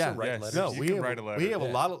people Yeah, still write yes. letters? No, You we can have, write a letter. we have a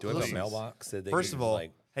Yeah. lot of. Do we have a listen, mailbox that they First can of use, all,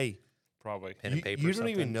 like hey, Probably. pen and paper? you or don't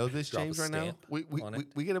even something? know this, Drop a James. Right now, stamp on it?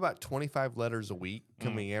 we get about 25 letters a week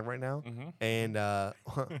coming in right now, and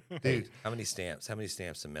dude, How many stamps? How many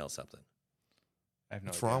stamps to mail something? I have no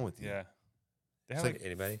what's idea. wrong with you? Yeah. They It's have like-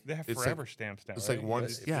 Anybody? they have it's like- forever stamps now. it's right? like one-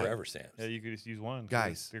 It's yeah. forever stamps. Yeah, you could just use one.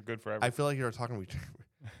 Guys, they're good forever. I feel like you're talking.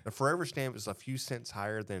 The forever stamp is a few cents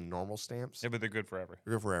higher than normal stamps. Yeah, but they're good forever.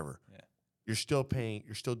 They're good forever. Yeah. You're still paying.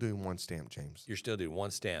 You're still doing one stamp, James. You're still doing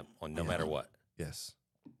one stamp on no matter what. Yes.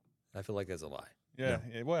 I feel like that's a lie. Yeah,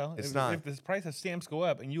 well, it's if, not. if the price of stamps go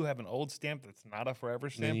up and you have an old stamp that's not a forever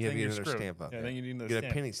stamp, Then you have to get you're another screwed. stamp up. Yeah, then you need another Get a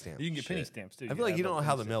stamp. penny stamp. You can get penny Shit. stamps too. I feel like you don't know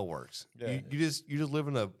how the penny mail works. Yeah. You just live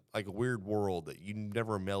in a weird world that you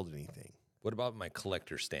never mailed anything. What about my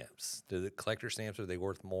collector stamps? Do the collector stamps, are they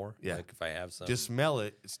worth more? Yeah. Like if I have some. Just mail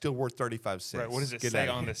it. It's still worth 35 cents. Right. What does it Get say out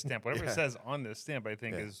of on here. this stamp? Whatever Yeah. it says on this stamp, I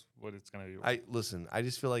think Yeah. is what it's going to be. I listen. I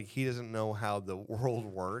just feel like he doesn't know how the world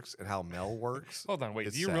works and how mail works. Hold on, wait.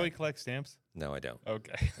 It's Do you sad. really collect stamps? No, I don't.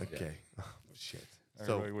 Okay. Okay. Oh, shit. I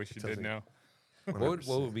really wish you did now. What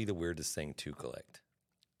would be the weirdest thing to collect?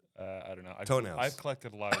 I don't know. Toenails. I've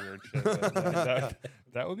collected a lot of weird shit. But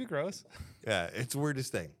that would be gross. Yeah, it's the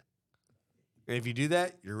weirdest thing. And if you do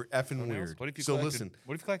that, you're effing Toenails? weird. What if you so collected- listen,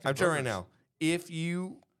 what if you collected I'm telling you right boogers? now. If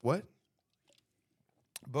you what?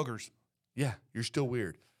 Boogers. Yeah, you're still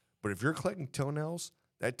weird. But if you're collecting toenails,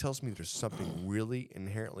 that tells me there's something really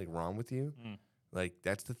inherently wrong with you. Like,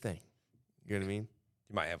 that's the thing. You know what I mean?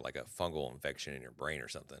 You might have like a fungal infection in your brain or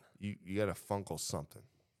something. You got to funkle something.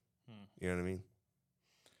 You know what I mean?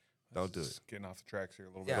 Don't do it. Just getting off the tracks here a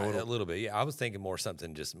little bit. Yeah, a little bit. Yeah, I was thinking more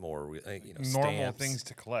something just more, Normal stamps. things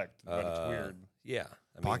to collect, but it's weird. Yeah,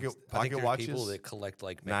 I Pocket- mean, I pocket think there's people watches, that collect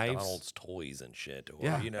like knives. McDonald's toys and shit, or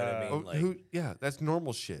Yeah. you know what I Oh, mean? Like, yeah, that's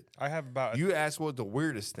normal shit. I have about You asked what the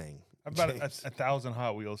weirdest thing. about James. 1,000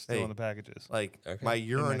 Hot Wheels still Hey. in the packages. Like Okay. my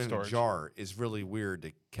urine in a storage. jar is really weird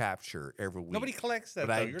to capture every week. Nobody collects that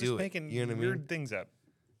But though. I You're do just it. making You know what I weird mean? things up.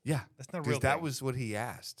 Yeah, That's not because real. that thing. was what he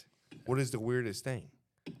asked. What is the weirdest thing?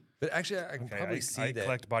 but actually, I can Okay, probably see I that.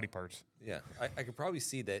 collect body parts. Yeah, I could probably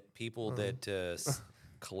see that people that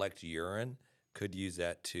collect urine could use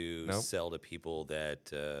that to Nope. sell to people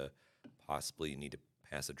that possibly need to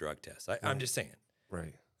pass a drug test. I'm just saying.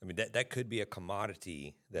 Right. I mean, that could be a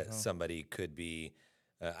commodity that somebody could be.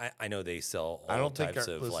 I know they sell I all don't think types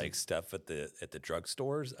our- of listen. like stuff at the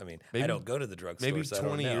drugstores. I mean, Maybe- I don't go to the drugstore. Maybe so I don't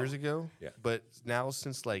 20 know. years ago. Yeah. But now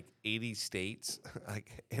since like 80 states,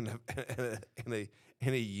 like in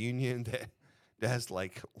a union that has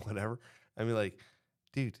like whatever. I mean, like,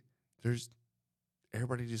 dude, there's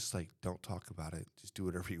everybody just like don't talk about it. Just do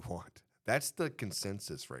whatever you want. That's the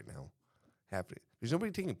consensus right now happening. There's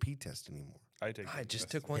nobody taking a pee test anymore. I just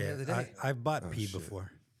took one Yeah, the other day. I've bought pee shit.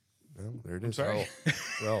 before. Well, there it is. sorry.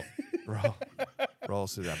 Raul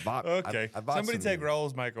said, I bought. Okay. I bought Somebody some take urine.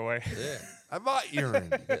 Raul's mic away. Yeah. I bought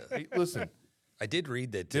urine. Hey, listen, I did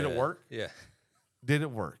read that. Did it work? Yeah. did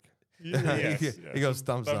it work? Yes, He goes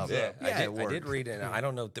thumbs up. Yeah, Yeah, I it worked. did read it. And I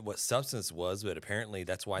don't know what substance was, but apparently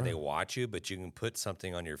that's why they watch you. But you can put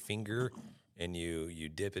something on your finger, and you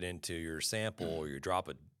dip it into your sample, or you drop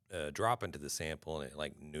into the sample, and it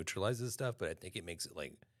like neutralizes stuff. But I think it makes it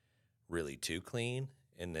like really too clean.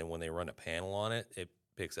 And then when they run a panel on it, it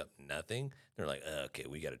picks up nothing. They're like, okay,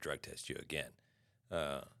 we got to drug test you again.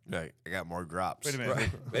 Like, I got more drops. Wait a minute.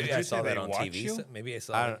 Maybe Did I you saw say that they on watch TV. you? Maybe I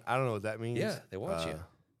saw. I don't know what that means. Yeah, they watch you.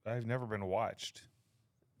 I've never been watched.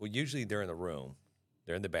 Well, usually they're in the room.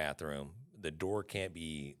 They're in the bathroom. The door can't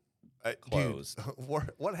be Dude, closed.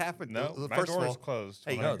 what happened? No, my First door of is all, closed.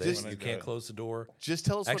 hey, when No, I- just- when I you do can't it. close the door. just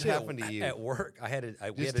tell us Actually, what happened to you. At work, we had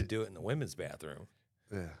Just to do it in the women's bathroom.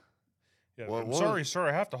 Yeah. Yeah, Well, I'm what sorry, was- sir.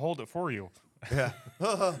 I have to hold it for you. Yeah.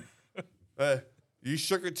 You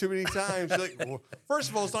shook it too many times. Like, well, first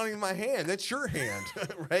of all, it's not even my hand. That's your hand,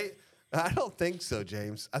 right? I don't think so,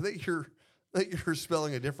 James. I think you're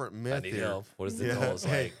spelling a different myth I need here. help. What is the Yeah. goal? It's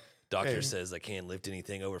Hey, like, doctor hey. says I can't lift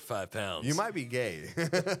anything over 5 pounds. You might be gay.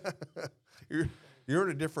 You're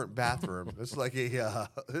in a different bathroom. It's like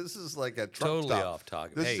this is like a truck Totally stop. off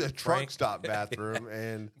topic. This Hey, is a truck Frank. stop bathroom,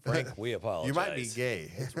 and Frank, we apologize. you might be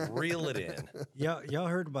gay. Reel it in. Y'all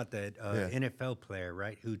heard about that Yeah. NFL player,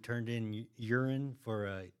 right? Who turned in urine for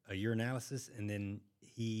a urinalysis, and then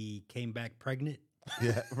he came back pregnant.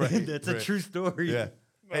 Yeah, right. That's a true story. Yeah.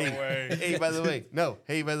 No way. Hey, by the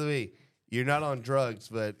way, you're not on drugs,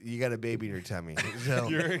 but you got a baby in your tummy. So,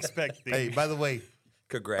 You're expecting. hey, by the way,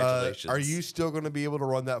 Congratulations. are you still going to be able to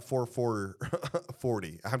run that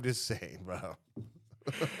 4.40? I'm just saying, bro.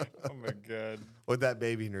 Oh my god. With that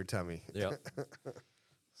baby in your tummy. Yeah,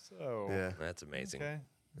 So. Yeah. that's amazing. Okay.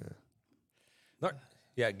 No-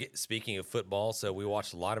 Yeah, speaking of football, so we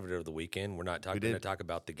watched a lot of it over the weekend. We're not talking did. going to talk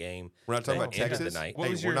about the game. We're not talking that about ended Texas. The night. What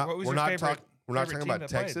was your we're not favorite talking about team that played?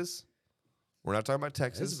 Texas. We're not talking about This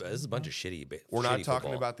Texas. is a bunch of shitty. We're not shitty talking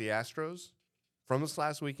football. about the Astros from this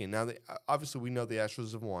last weekend. Now, obviously, we know the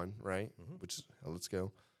Astros have won, right? Which is, let's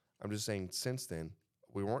go. I'm just saying, since then,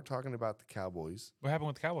 we weren't talking about the Cowboys. What happened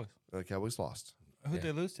with the Cowboys? The Cowboys lost. Who'd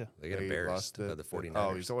they lose to? They get They embarrassed lost by the 49ers.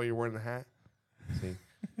 Oh, is that why you're wearing the hat? See,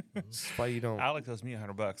 that's why you don't. Alex owes me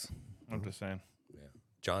 $100. I'm just saying.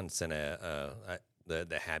 John sent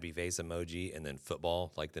the happy face emoji and then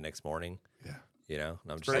football like the next morning. Yeah. You know,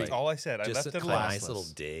 and I'm just That's like, all I said. I just left a it nice alone.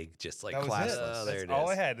 little dig, just like That was classless. it. Oh, there That's it is. all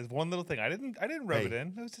I had is one little thing. I didn't rub it Hey,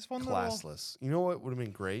 in. It was just one little. Classless. You know what would have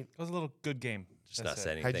been great? It was a little good game. Just That's not it.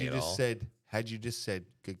 saying Had anything you at all. Had you just said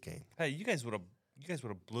good game? Hey, you guys would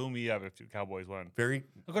have blew me up if the Cowboys won. Very,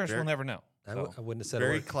 Of course, very, we'll never know. I So. wouldn't have said a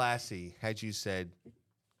very word. classy. Had you said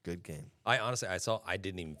good game? I honestly, I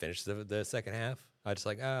didn't even finish the second half. I just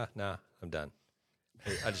like, nah, I'm done.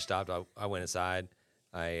 I just stopped. I went inside.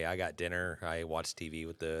 I got dinner. I watched TV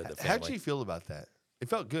with the family. How'd you feel about that? It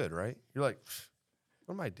felt good, right? You're like,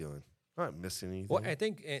 what am I doing? I'm not missing anything. Well, I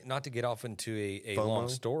think not to get off into a FOMO? long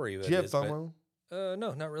story. But Do you have it's- but- FOMO?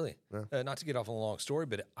 No, not really. No? Not to get off on a long story,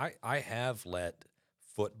 but I have let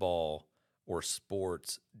football or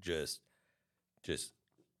sports just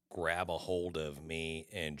grab a hold of me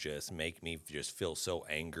and just make me just feel so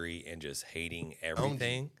angry and just hating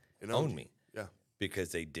everything. It Own owned me. you. Yeah.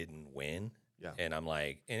 Because they didn't win. Yeah. And I'm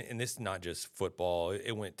like, and this is not just football.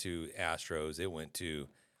 It went to Astros. It went to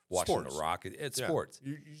watching Sports. the Rockets. It's Yeah. sports.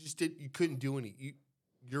 You just you couldn't do any.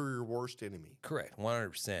 You're your worst enemy. Correct.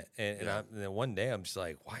 100%. And then one day I'm just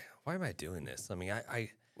like, why am I doing this? I mean,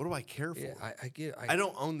 What do I care for? yeah, I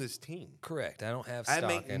don't own this team. correct. I don't have I stock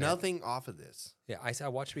make in it. nothing off of this. Yeah, I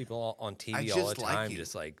watch people on TV I all the just like time, you.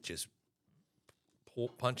 just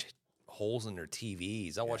punch holes in their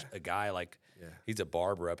TVs. I watch a guy like he's a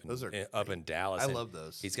barber up Those are in Dallas. I and love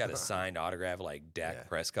those. He's got a signed autograph like Dak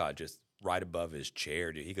Prescott just right above his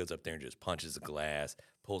chair. Dude, he goes up there and just punches the glass,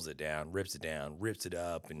 pulls it down, rips it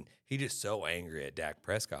up, and he's just so angry at Dak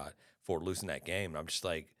Prescott for losing that game. And I'm just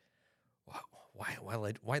like,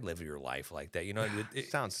 why live your life like that? You know, It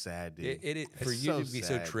sounds sad, dude. for It's you to be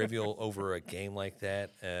so sad. trivial over a game like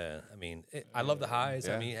that. I mean, I love the highs.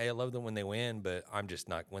 I Yeah. mean, I love them when they win, but I'm just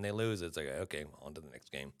not. When they lose, it's like, okay, on to the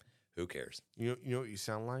next game. Who cares? You know what you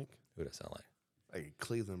sound like? Who does that sound like? Like a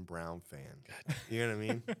Cleveland Brown fan. You know what I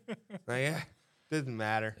mean? Like, yeah, doesn't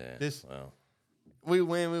matter. Yeah, This well, we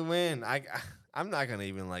win. I'm not gonna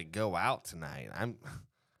even like go out tonight. I'm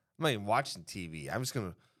not even watching TV. I'm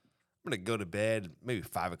gonna go to bed maybe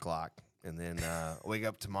 5 o'clock. and then wake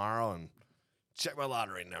up tomorrow and check my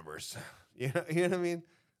lottery numbers. You know what I mean?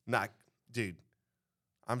 Dude,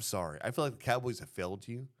 I'm sorry. I feel like the Cowboys have failed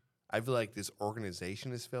you. I feel like this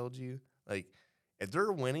organization has failed you. Like, if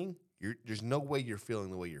they're winning, there's no way you're feeling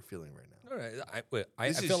the way you're feeling right now. All right. I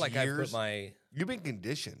This feel is like years- You've been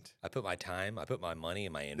conditioned. I put my time, I put my money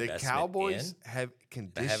and my The investment Cowboys in. have I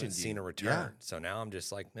conditioned haven't seen you. a return. So now I'm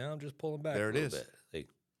just like, no, I'm just pulling back There a it little is. bit. Like,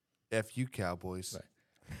 F you, Cowboys.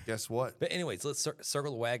 Right. Guess what? but anyways, let's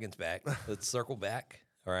circle the wagons back. Let's circle back.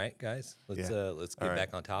 All right, guys. Let's Yeah. get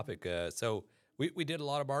back on topic. So we did a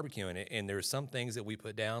lot of barbecuing, and there's some things that we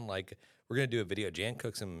put down. Like, we're gonna do a video. Jan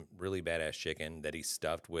cooked some really badass chicken that he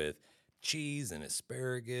stuffed with cheese and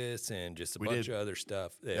asparagus and just a bunch of other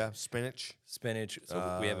stuff. Yeah, spinach.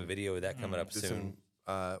 So we have a video of that coming up Did soon.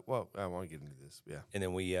 Well, I want to get into this. Yeah. And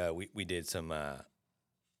then we did some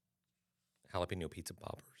jalapeno pizza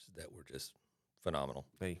poppers that were just phenomenal.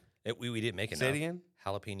 Hey, We didn't make enough. say it again.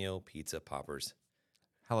 Jalapeno pizza poppers.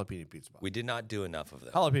 Jalapeno pizza poppers. We did not do enough of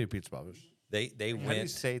them. Jalapeno pizza poppers. They How do you went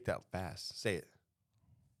say it that fast? Say it.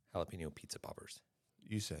 jalapeno pizza poppers.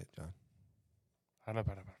 You say it, John.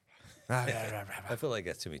 I feel like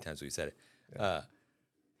that's too many times we said it.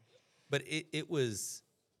 But it was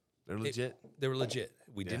They're legit. they were legit.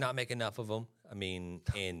 We did not make enough of them. I mean,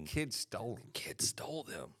 and Kids stole them. kids stole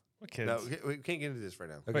them. What kids? No, we can't get into this right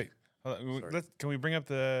now. Wait, hold on. Can we bring up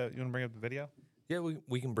the? You want to bring up the video? Yeah,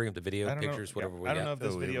 we can bring up the video, I don't pictures, know. whatever we I don't got. know if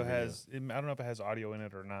this Oh, we have video a video. has. I don't know if it has audio in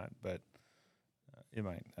it or not, but it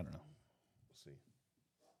might. I don't know. We'll see.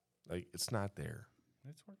 Like, it's not there.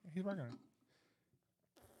 It's working. He's working on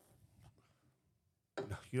it.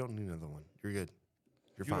 No, you don't need another one. You're good.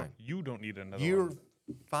 You're You fine. don't- You don't need another You're one.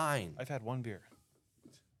 fine. I've had one beer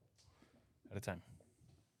at a time.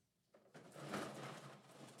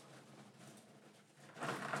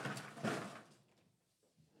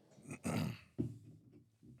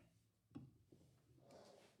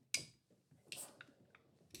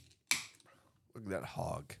 Look at that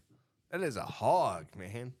hog. That is a hog,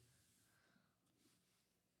 man.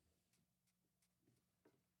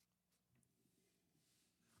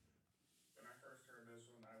 When I first heard this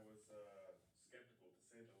one, I was skeptical to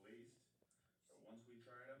say the least. But once we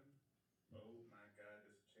tried them, oh my God,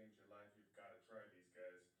 this will change your life. You've got to try these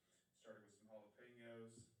guys. Started with some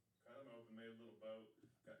jalapenos, cut them open, made a little boat,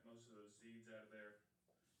 got most of those seeds out of there.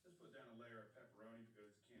 Just put down a layer of pepperoni because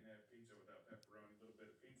you can't have pizza without pepperoni. A little bit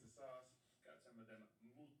of pizza sauce. Got some of them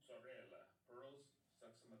mozzarella pearls.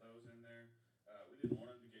 Stuck some of those in there. We didn't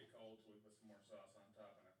want them to get cold, so we put some more sauce on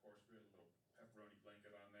top, and of course we had a little pepperoni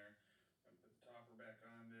blanket on there. And put the topper back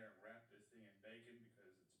on there and wrap this thing in bacon because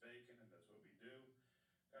it's bacon, and that's what we do.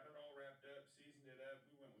 Got it all wrapped up, seasoned it up.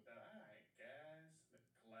 We went with that. All right, guys. The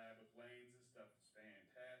collab with Lane's. This stuff is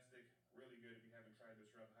fantastic. Really good. If you haven't tried this,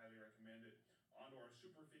 Rob, highly recommend it. On to our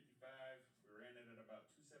Super 55. We ran it at about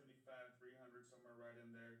 275, 300, somewhere right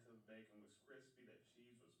in there till the bacon was crispy, the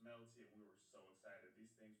cheese was melty, and we were so excited.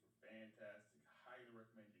 These things were fantastic. Highly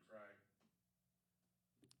recommend you try.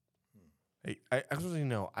 Hey, I actually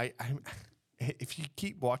know. If you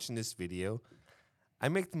keep watching this video, I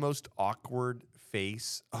make the most awkward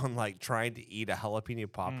face on like trying to eat a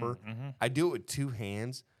jalapeno popper. I do it with two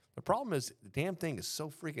hands. The problem is the damn thing is so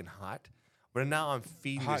freaking hot. But now I'm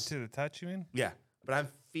feeding Hot this. to the touch, you mean? Yeah, but I'm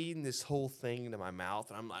feeding this whole thing into my mouth,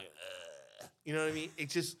 and I'm like, ugh. You know what I mean?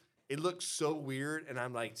 It looks so weird, and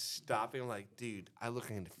I'm like stopping. I'm like, dude, I look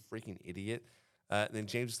like a freaking idiot. And then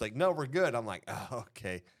James is like, no, we're good. I'm like, oh,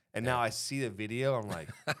 okay. And now I see the video. I'm like,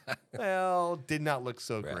 well, did not look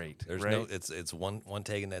so Right. great. There's right? no. It's one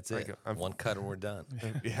take and that's it. I'm- One cut and we're done.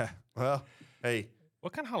 Yeah. Well, hey,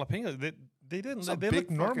 What kind of jalapeno? They didn't. It's a They big look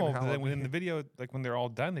normal. fucking But then in jalapeno. the video, like when they're all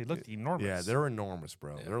done, they looked enormous. yeah, they're enormous,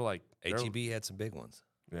 bro. Yeah. They're like HEB had some big ones.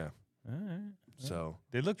 Yeah. All right. So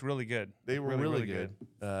They looked really good. they were really good.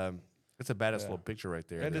 It's a badass Yeah. little picture right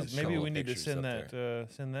there. That Yeah, is, show maybe the we need to pictures send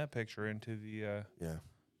up send that picture into the Yeah.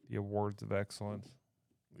 awards of excellence.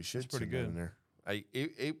 We should pretty send that good.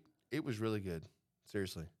 in there. It was really good.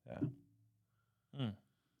 Seriously. Yeah.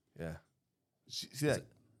 Yeah. See that?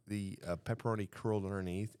 The pepperoni curled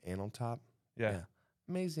underneath and on top. Yeah.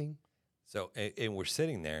 Amazing. So and we're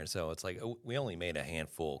sitting there, so it's like we only made a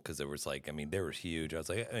handful because there was like they were huge. I was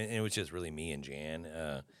like, and it was just really me and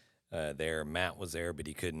Jan there. Matt was there, but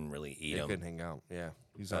he couldn't really eat He them couldn't hang out. Yeah.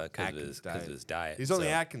 He's on because Atkins of diet. his diet. He's on the So,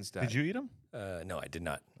 Atkins diet. Did you eat them? No, I did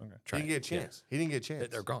not. Okay. He Try didn't get a it. Yeah. chance. He didn't get a chance.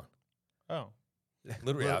 They're gone. Oh.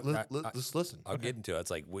 Literally, Let's listen. I'll get into it.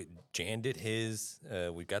 It's like Jan did his.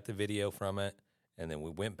 We got the video from it, and then we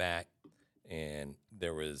went back, and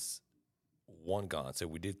there was one gone. So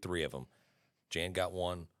we did 3 of them. Jan got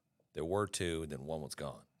one. There were 2, then one was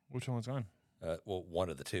gone. Which one was gone? Well, one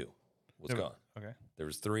of the two was gone. Okay. There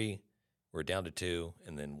was 3. We're down to 2,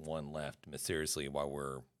 and then 1 left mysteriously while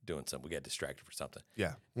we're doing something. We got distracted for something.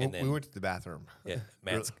 Yeah. And we then- went to the bathroom. Yeah,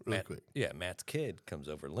 Matt's really quick. Yeah, Matt's kid comes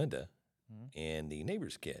over, Linda, and the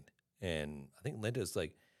neighbor's kid, and I think Linda's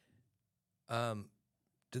like,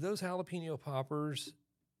 do those jalapeno poppers,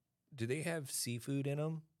 do they have seafood in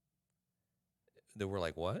them? They were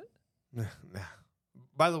like, what? Nah.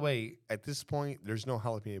 By the way, at this point, there's no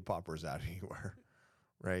jalapeno poppers out anywhere,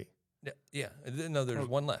 right? Yeah. No, there's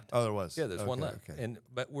one left. Oh, there was. Yeah, there's one Okay, left. okay.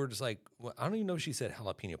 But we're just like, well, I don't even know if she said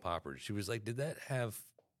jalapeno poppers. She was like, did that have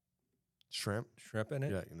Shrimp? shrimp in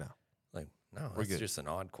it? Yeah, no. Like, no, We're it's good. just an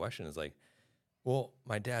odd question. It's like, well,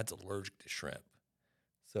 my dad's allergic to shrimp.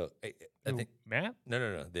 So I Who, think, Matt?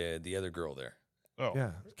 no, the other girl there. Oh.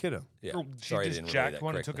 Yeah, kiddo. Yeah. Girl, she Sorry, I just didn't relay jacked that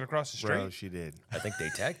one and took correctly. it across the street. Bro, she did. I think they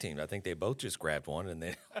tag teamed. I think they both just grabbed one and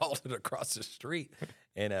they hauled it across the street.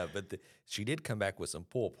 And but she did come back with some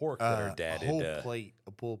pulled pork that her dad a whole had. plate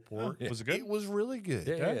of pulled pork. Was it good? It was really good.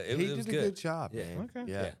 Yeah, it he was did a good. good job, Yeah. man.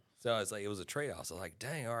 Okay. Yeah. Yeah. So I was like, it was a trade off. So I was like,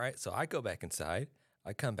 dang, all right. So I go back inside.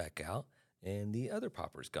 I come back out, and the other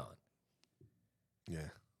popper's gone. Yeah.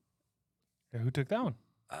 Yeah, who took that one?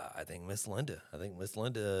 I think Miss Linda. I think Miss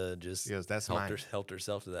Linda just Yes, that's helped, mine. helped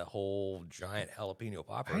herself to that whole giant jalapeno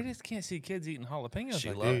popper. I just can't see kids eating jalapenos. She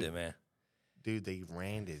like loved Dude. it, man. Dude, they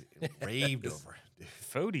ran it and raved over it. Dude.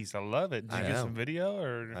 Foodies, I love it. Did I you get know. some video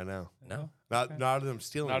or I know. No, Not of them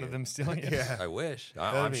stealing not it. of them stealing it? Yeah. I wish.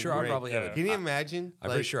 That'd I'm be sure I great. probably have. Can you imagine?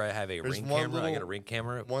 I'm pretty sure I have a there's ring one camera. I got a little- ring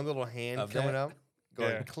camera. One little hand of coming that? up,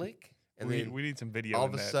 going Yeah. click, and we, then we need some video. all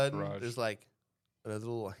in of a that sudden, garage. there's like another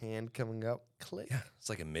little hand coming up, click. Yeah, it's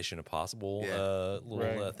like a Mission Impossible Yeah. little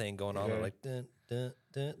Right. thing going on. Yeah. They're like, dun, dun,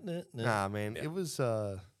 dun, dun, dun. Nah, man, Yeah. it was.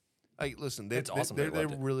 Like, listen, It's awesome. They They're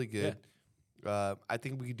loved it. really good. I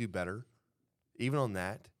think we could do better, even on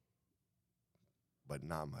that, but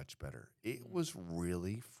not much better. It was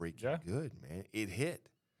really freaking Yeah. good, man. It hit.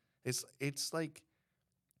 It's like,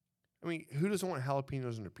 I mean, who doesn't want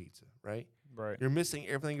jalapenos in their pizza, right? right. You're missing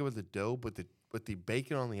everything with the dough, but the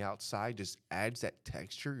bacon on the outside just adds that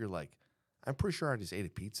texture. You're like, I'm pretty sure I just ate a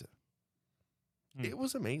pizza. Hmm. It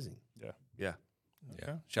was amazing. Yeah. Yeah. Yeah.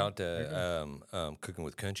 Okay. Shout out There to Cooking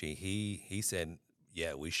with Country. He said,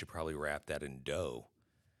 yeah, we should probably wrap that in dough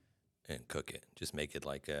and cook it. Just make it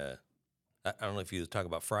like I don't know if you was talking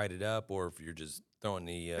about fried it up or if you're just throwing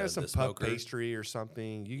the Some the puff smoker. pastry or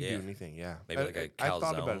something. You can Yeah. do anything. Yeah. Maybe like a I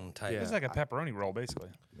thought about calzone it. type. Yeah. It's like a pepperoni roll, basically.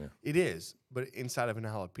 It is, but inside of an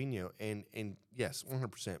jalapeno, and yes,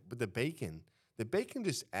 100%. But the bacon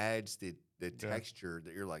just adds the texture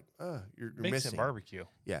that you're like, you're Makes missing. it barbecue.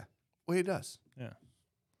 Yeah, well, it does. Yeah.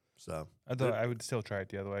 So Although I would still try it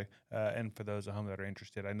the other way. And for those at home that are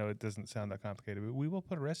interested, I know it doesn't sound that complicated, but we will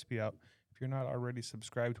put a recipe out. If you're not already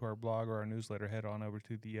subscribed to our blog or our newsletter, head on over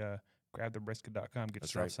to the grabthebrisket.com, get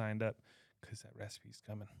That's yourself right. signed up because that recipe's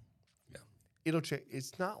coming. it'll change.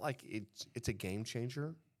 It's not like it's a game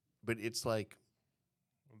changer, but it's like,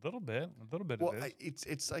 A little bit well, it is.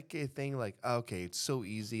 it's like a thing like, okay, it's so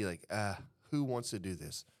easy. Like, who wants to do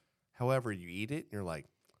this? However, you eat it and you're like,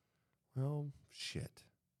 well, shit.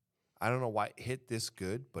 I don't know why it hit this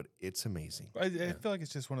good, but it's amazing. I feel like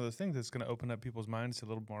it's just one of those things that's going to open up people's minds to a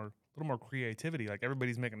little more creativity. Like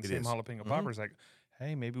everybody's making the It same is. jalapeno poppers. Like,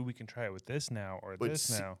 hey, maybe we can try it with this now or But this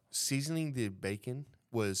now. seasoning the bacon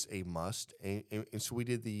was a must, and so we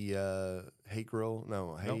did the hey grill.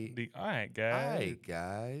 No, hey, Nope, all right, guys. hi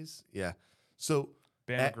guys. Yeah. So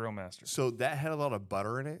Bama that- Grill Master. So that had a lot of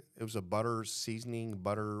butter in it. It was a butter seasoning,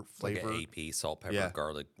 butter Like flavor. an AP, salt, pepper, Yeah.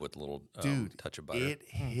 garlic with a little Dude, touch of butter. it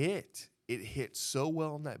hit. It hit so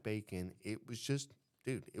well on that bacon. It was just,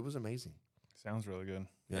 dude, it was amazing. Sounds really good.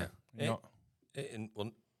 Yeah. You know, And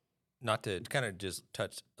well, not to kind of just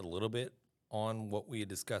touch a little bit on what we had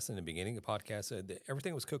discussed in the beginning of the podcast, that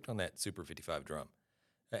everything was cooked on that Super 55 drum.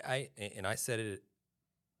 I set it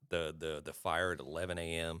the fire at 11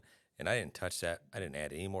 a.m. and I didn't touch that. I didn't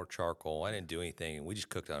add any more charcoal. I didn't do anything, and we just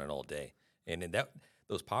cooked on it all day. And then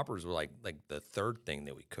those poppers were like the third thing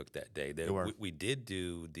that we cooked that day. They were. We did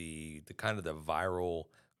do the kind of the viral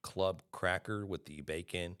club cracker with the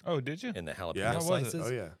bacon oh, did you? and the jalapeno Yeah. How was it? slices.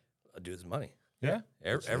 Oh yeah. Dude, it's money. Yeah?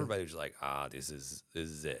 Everybody was like, this is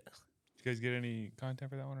it. Did you guys get any content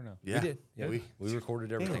for that one or no? Yeah. We did. Yeah, We- we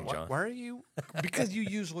recorded everything, Why, John. why are you? Because you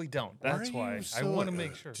usually don't. why That's are why. you I so- want to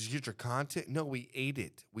make sure. Did you get your content? No, we ate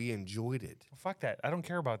it. We enjoyed it. Well, fuck that. I don't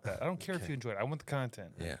care about that. I don't care if you enjoy it. I want the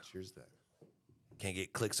content. Yeah. Cheers that. Can't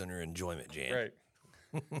get clicks on your enjoyment, Jan.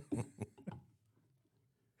 Right.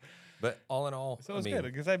 But all in all, So it's good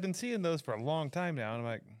because I've been seeing those for a long time now, and I'm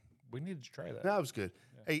like, We need to try that. That was good.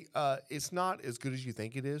 Hey, it's not as good as you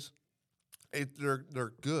think it is.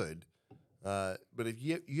 They're good, but if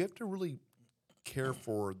you have to really care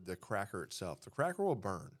for the cracker itself. The cracker will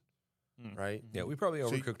burn, right? Yeah, we probably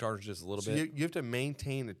So you- overcooked ours just a little So bit. you have to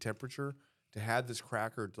maintain the temperature to have this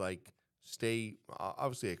cracker like stay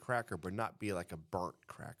obviously a cracker, but not be like a burnt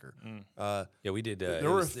cracker. Yeah, we did. there It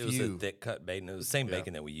were was, a it was a few. thick cut bacon. It was the same Yeah.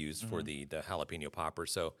 bacon that we used for the jalapeno popper.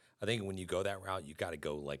 So I think when you go that route, you got to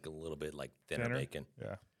go like a little bit like thinner bacon.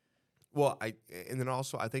 Yeah. Well, and then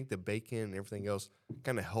also I think the bacon and everything else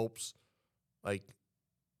kind of helps like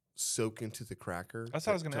soak into the cracker. That's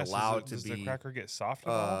what I was going to ask. Allow it Does to the be. cracker get soft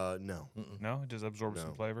at all? No, No, it just absorbs no,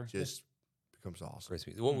 some flavor. just becomes awesome.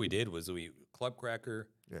 Crispy. What we did was we club cracker.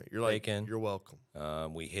 Yeah, you're like Bacon. you're welcome.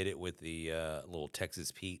 We hit it with the little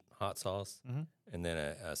Texas Pete hot sauce, and then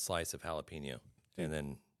a slice of jalapeno, and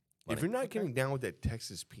then. let If it- you're not getting down with that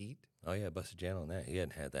Texas Pete, oh yeah, busted Jan on that. He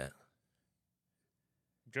hadn't had that.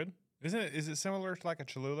 Good. Isn't it? Is it similar to like a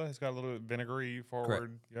Cholula? It's got a little vinegary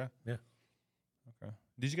forward. Yeah. Yeah. Okay.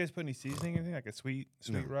 Did you guys put any seasoning, anything like a sweet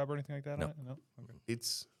rub or anything like that No. on it? No. Okay.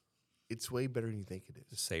 it's way better than you think it is.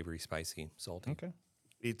 Just savory, spicy, salty. Okay.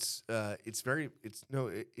 It's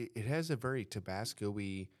it has a very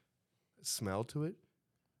Tabasco-y smell to it.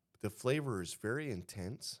 The flavor is very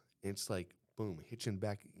intense. It's like boom, hit you in the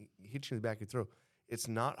back of your throat. It's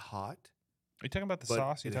not hot. Are you talking about the But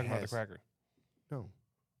sauce? Or are you it talking about the has- cracker? No, I'm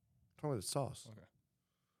talking about the sauce.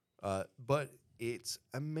 Okay. But it's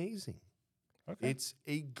amazing. Okay. It's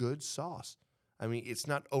a good sauce. I mean, it's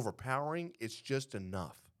not overpowering. It's just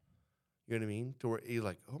enough. You know what I mean? To where you're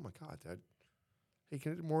like, oh my god, Dad. Hey,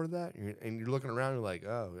 can I do more of that? And you're looking around, and you're like,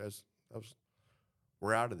 oh,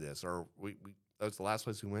 we're out of this, or we that was the last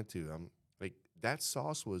place we went to. Like that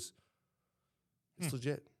sauce was, it's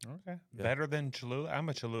legit. Okay. Yeah. Better than Cholula? I'm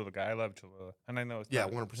a Cholula guy. I love Cholula. And I know it's Yeah,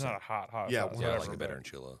 not, 100%. It's not a hot Yeah, sauce. Yeah, I Whatever, like it but- better in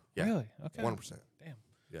Chula. Yeah. Really? Okay. 100%. Damn.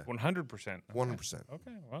 Yeah. 100%. 100%.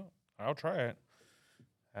 Okay. Well, I'll try it.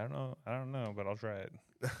 I don't know, but I'll try it.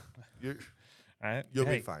 You're, You'll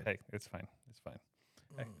be fine. Hey, it's fine. It's fine.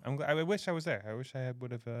 Hey, I wish I was there. I wish I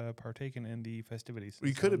would have partaken in the festivities.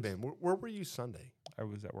 you could have been. Where were you Sunday? I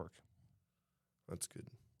was at work. That's good.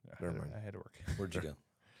 Yeah, Never mind. I had to work. Where'd you go?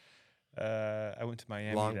 I went to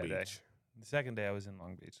Miami Long that day. Beach. The second day I was in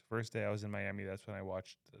Long Beach. First day I was in Miami. That's when I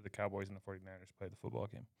watched the Cowboys and the 49ers play the football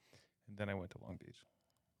game. And then I went to Long Beach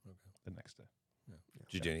Okay. the next day.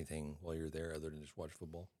 Did you do anything while you were there other than just watch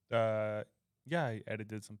football? Yeah, I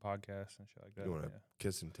edited some podcasts and shit like that. You want to yeah.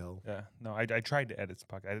 kiss and tell? Yeah, no, I tried to edit some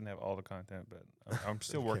podcasts. I didn't have all the content, but I'm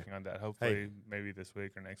still Okay. working on that. Hopefully, maybe this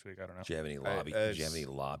week or next week. I don't know. Did you have any lobby? uh, did you have any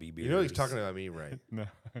lobby beers? You know he's talking about me, right? No,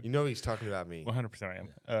 You know he's talking about me. 100% I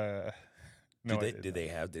am. No, I Did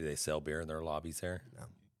they sell beer in their lobbies there?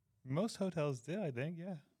 Most hotels do, I think.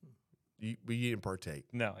 Yeah. But you didn't partake.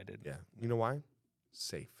 No, I didn't. Yeah. You know why?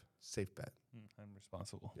 Safe bet. I'm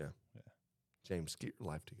responsible. Yeah. James, get your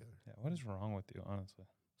life together. Yeah. What is wrong with you, honestly?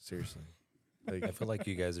 Seriously. I feel like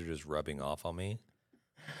you guys are just rubbing off on me,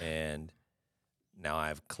 and now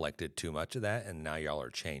I've collected too much of that, and now y'all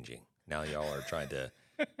are changing. Now y'all are trying to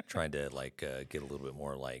like get a little bit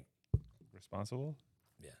more like Responsible?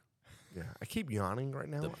 Yeah. I keep yawning right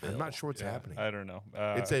now. The I'm bill. not sure what's Yeah, happening. I don't know.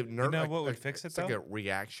 It's a You nerve. know what would fix it it's though? like a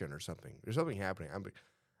reaction or something. There's something happening.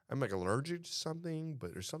 I'm like allergic to something,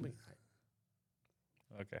 but there's something.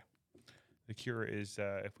 Okay. The cure is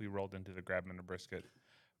if we rolled into the Grab 'em and a Brisket.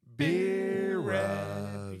 Beer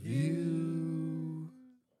review.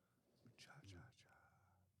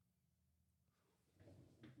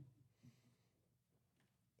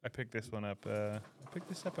 I picked this one up. I picked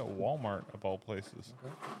this up at Walmart of all places.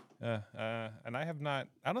 And I have not.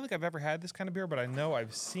 I don't think I've ever had this kind of beer, but I know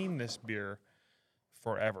I've seen this beer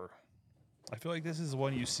forever. I feel like this is the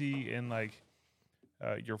one you see in like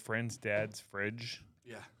your friend's dad's fridge.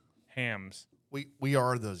 Yeah. Hams. We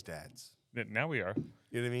are those dads. Now we are.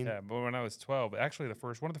 You know what I mean? Yeah, but when I was 12, actually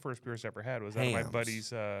one of the first beers I ever had was out of my Hams.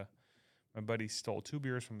 buddy's. My buddy stole 2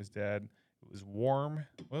 beers from his dad. It was warm. Well,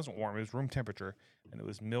 it wasn't warm. It was room temperature, and it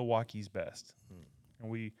was Milwaukee's Best. And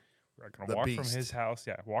we were going to The walk Beast. from his house.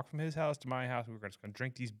 Yeah, walk from his house to my house. We were just going to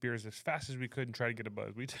drink these beers as fast as we could and try to get a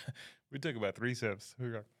buzz. We took about 3 sips. We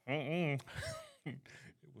were like, it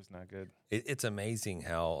was not good. It's amazing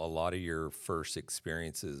how a lot of your first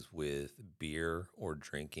experiences with beer or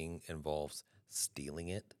drinking involves stealing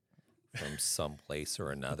it from some place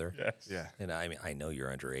or another. Yes. Yeah. And I mean, I know you're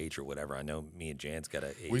underage or whatever. I know me and Jan's got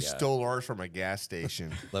a We stole ours from a gas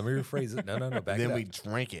station. Let me rephrase it. No, back then it up. we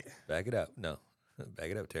drank it. Back it up. No, back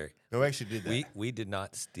it up, Terry. No, we actually did that. We did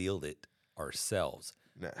not steal it ourselves.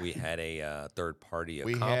 No. We had a third party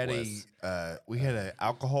we accomplice. had an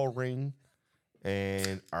alcohol ring,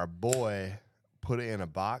 and our boy put it in a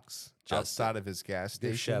box Justin. outside of his gas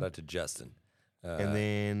Big station. shout out to Justin. And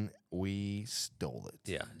then we stole it.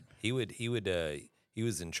 Yeah, he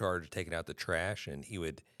was in charge of taking out the trash, and he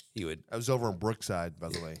would. I was over in Brookside, by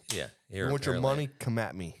the way. Yeah, You here want your Pearland. money? Come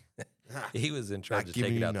at me. He was in charge Not of giving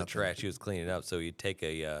taking you out the nothing. trash. He was cleaning up, so he'd take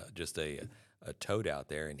just a tote out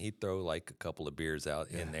there, and he'd throw like a couple of beers out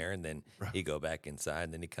in there, and then he'd go back inside,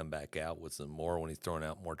 and then he'd come back out with some more when he's throwing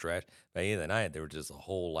out more trash. By the end of the night, there was just a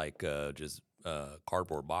whole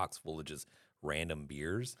cardboard box full of just random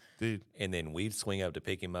beers, Dude. And then we'd swing up to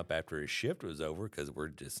pick him up after his shift was over because we're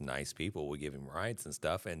just nice people. We give him rides and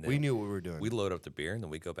stuff, and then We knew what we were doing. we load up the beer, and then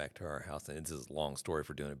we go back to our house. And this is a long story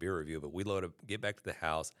for doing a beer review, but we load up, get back to the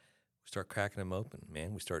house, we start cracking them open.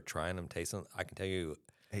 Man, we start trying them, tasting them. I can tell you,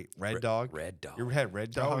 Hey, Red Dog. Red Dog. You ever had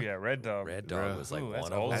Red Dog? Oh yeah, Red Dog. Red Dog was like Ooh, that's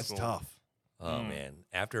one of old them. That's school. tough. Oh man!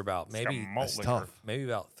 After about It's got maybe malt That's liquor. tough. maybe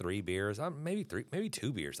about 3 beers, maybe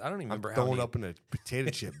 2 beers. I don't even I'm remember how throwing many. up in a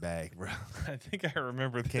potato chip bag, bro. I think I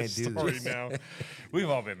remember Can't this do story this. now. We've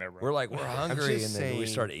all been there, bro. We're like we're hungry, and just then we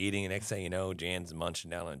saying- start eating. And next thing you know, Jan's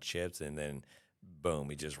munching down on chips, and then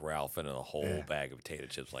boom, he just Ralphing a whole bag of potato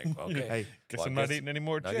chips. Like okay, Hey, Guess well, I I'm not guess eating any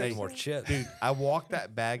more not chips. getting more chips. Dude, I walked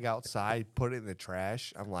that bag outside, put it in the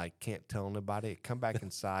trash. I'm like, can't tell nobody. I come back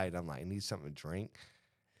inside. I'm like, I need something to drink.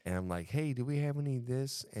 And I'm like, hey, do we have any of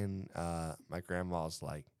this? And my grandma's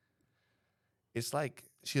like, it's like,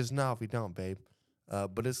 she goes, no, we don't, babe.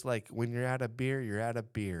 But it's like when you're out of beer, you're out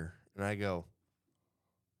of beer. And I go,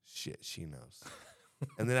 shit, she knows.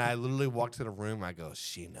 And then I literally walked to the room. I go,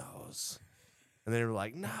 she knows. And they were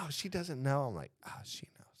like, no, she doesn't know. I'm like, she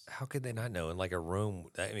knows. How could they not know? In like a room,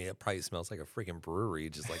 I mean, it probably smells like a freaking brewery,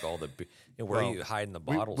 just like all the. Where are you hiding the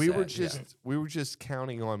bottles? We were at? we were just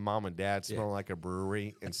counting on mom and dad smelling like a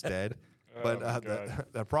brewery instead. But my God.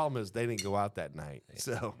 the problem is they didn't go out that night.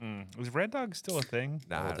 So Is Red Dog still a thing?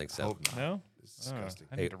 nah, I don't think so. hope not. No. It's disgusting.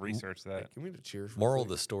 I need to research that. Give me the cheers. real Moral of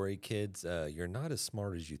quick. the story, kids: you're not as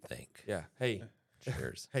smart as you think. Yeah. Hey,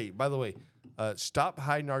 Cheers. hey. By the way, stop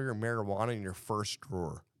hiding all your marijuana in your first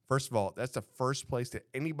drawer. First of all, that's the first place that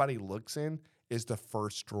anybody looks in is the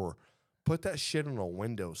first drawer. Put that shit on a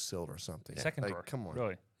windowsill or something. Second Like, drawer. come on.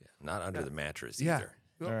 Really? Yeah, not under the mattress Yeah.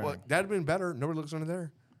 either. Well, that'd have been better. Nobody looks under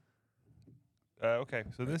there. Okay,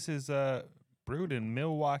 so this is brewed in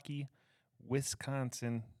Milwaukee,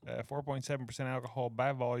 Wisconsin. 4.7% alcohol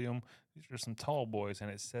by volume. These are some tall boys,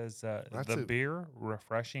 and it says That's the a- beer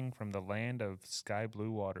refreshing from the land of sky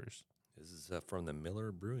blue waters. This is from the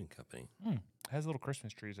Miller Brewing Company. Has little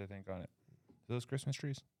Christmas trees, I think, on it. Are those Christmas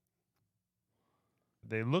trees?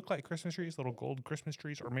 They look like Christmas trees, little gold Christmas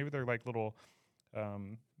trees, or maybe they're like little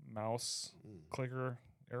mouse clicker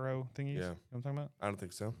arrow thingies. Yeah. You know what I'm talking about? I don't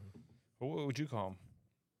think so. Well, what would you call them?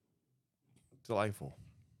 Delightful.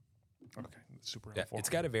 Okay, super Yeah, helpful. it's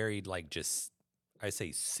got a very I say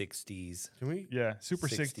 60s. Can we? Yeah, super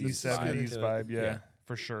 60s, 60s 70s vibe. vibe. Yeah, Yeah.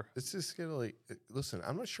 for sure. Let's just get like, listen,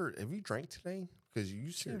 I'm not sure. Have you drank today? Because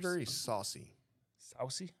you seem Cheers. very saucy.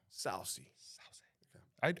 Saucy? Saucy.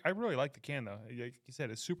 I really like the can, though. Like you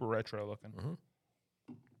said, it's super retro looking.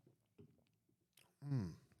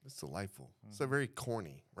 It's delightful. It's like very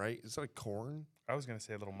corny, right? It's like corn, I was going to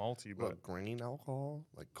say a little malty, but like grain alcohol,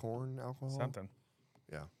 like corn alcohol. something.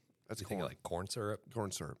 Yeah. That's You corn. think like corn syrup?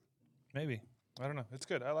 corn syrup. Maybe. I don't know. It's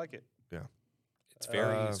good. I like it. Yeah.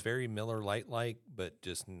 It's very Miller Lite like, but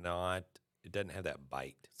just not. It doesn't have that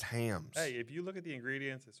bite. It's hams. Hey, if you look at the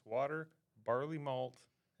ingredients, it's water, barley malt,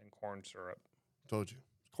 and corn syrup. Told you.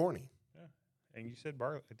 It's corny. Yeah. And you said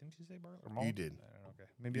barley. Didn't you say barley or malt? You did. I don't know. Okay.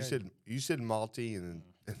 Maybe You said malty, and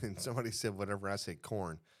then somebody said whatever. I said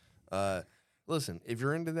corn. Listen, if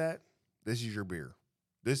you're into that, this is your beer.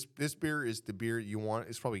 This beer is the beer you want.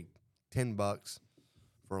 It's probably $10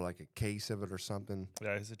 for like a case of it or something.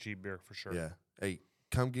 Yeah, it's a cheap beer for sure. Yeah. Hey,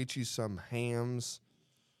 come get you some hams.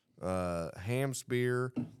 Hams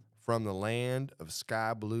beer from the land of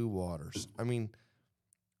sky blue waters. I mean,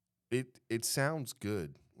 it sounds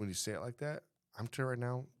good when you say it like that. I'm telling you right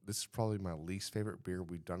now, this is probably my least favorite beer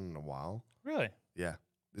we've done in a while. Really? Yeah.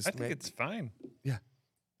 This I think it's fine. yeah.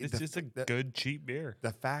 It's just a good, cheap beer.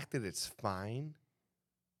 The fact that it's fine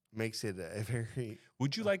makes it a very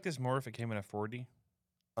Would you like this more if it came in a 40?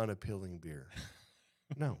 unappealing beer.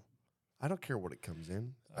 No. I don't care what it comes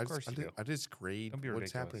in. Of course you do. I just grade Don't be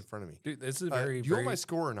what's happening in ridiculous. front of me. Dude, this is Do very, you want very, my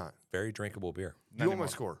score or not? very drinkable beer. You want my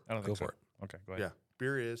score? I don't Go think so. for it. Okay, go ahead. Yeah.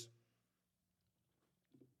 Beer is.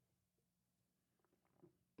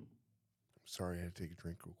 Sorry, I had to take a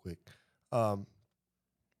drink real quick.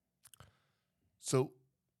 So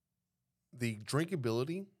the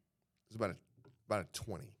drinkability is about a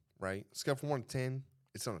 20, right? Scale from 1 to 10,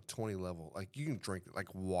 it's on a 20 level. Like you can drink it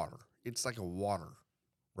like water. It's like a water,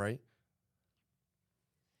 right?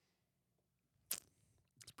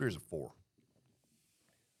 This beer's a 4.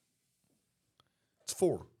 It's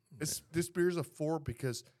 4. This beer's a 4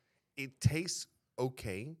 because it tastes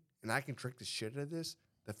okay, and I can drink the shit out of this.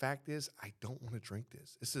 The fact is, I don't want to drink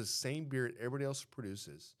this. This is the same beer that everybody else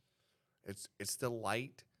produces. It's the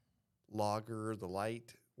light lager, the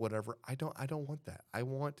light whatever. I don't want that. I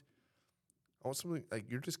want something like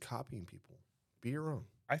you're just copying people. Be your own.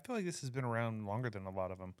 I feel like this has been around longer than a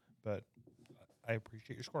lot of them, but I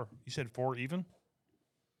appreciate your score. You said 4 even?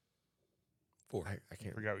 4. I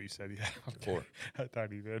can't Forgot what you said. Yeah, okay. 4. I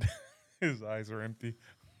thought he did. His eyes are empty.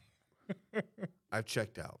 I've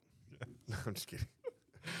checked out. No, I'm just kidding.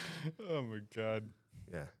 Oh my god.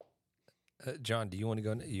 Yeah. John, do you want to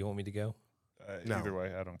go? You want me to go? No. Either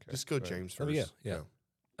way, I don't care. Just go, But James, Let first. me go. Yeah.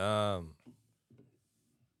 Go.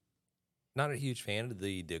 Not a huge fan of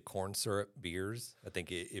the corn syrup beers. I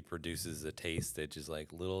think it produces a taste that just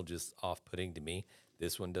like little just off-putting to me.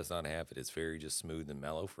 This one does not have it. It's very just smooth and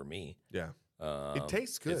mellow for me. Yeah. It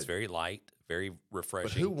tastes good. It's very light, very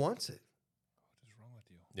refreshing. But who wants it? What is wrong with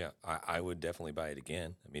you? Yeah, I would definitely buy it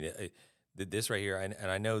again. I mean, this right here, and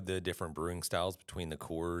I know the different brewing styles between the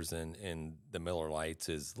Coors and the Miller Lights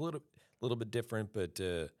is a little bit different, but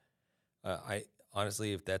I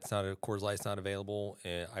honestly, if that's not a Coors Light's not available,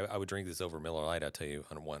 I would drink this over Miller Lite. I'll tell you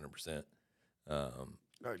 100%.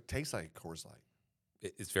 No, it tastes like Coors Light.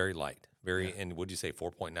 It's very light, and would you say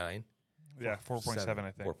 4.9? Yeah, 4.7,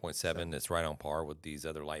 I think. 4.7. It's right on par with these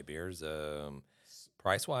other light beers.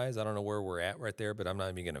 Price wise, I don't know where we're at right there, but I'm not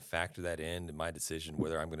even going to factor that in my decision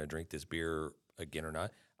whether I'm going to drink this beer again or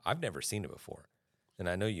not. I've never seen it before, and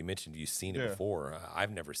I know you mentioned you've seen it before. I've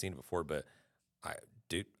never seen it before, but I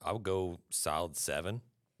would go solid 7.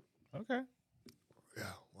 Okay. Yeah.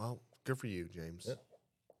 Well, good for you, James. Yep.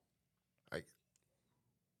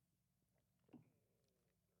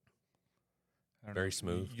 Very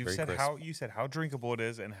smooth. You very said crisp. how drinkable it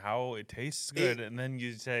is and how it tastes good, and then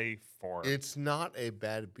you say 4. It's not a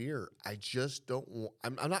bad beer. I just don't want.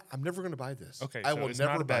 I'm never going to buy this. Okay, I so will it's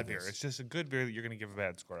never not a buy bad beer. this. It's just a good beer that you're going to give a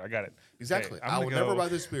bad score. I got it. Exactly. Okay, I will never buy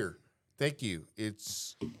this beer. Thank you.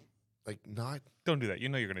 It's like not. Don't do that. You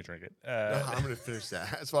know you're going to drink it. No, I'm going to finish that.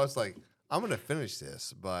 That's why I was like, I'm going to finish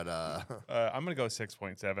this, but I'm going to go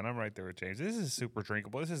 6.7. I'm right there with James. This is super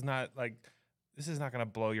drinkable. This is not going to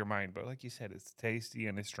blow your mind, but like you said, it's tasty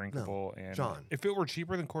and it's drinkable. And John. if it were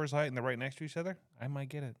cheaper than Coors Light and they're right next to each other, I might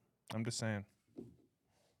get it. I'm just saying.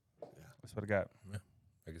 Yeah. That's what I got. Yeah,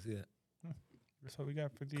 I can see that. That's what we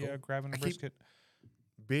got for the grabbing the I keep- brisket.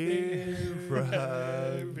 beer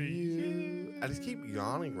review. I just keep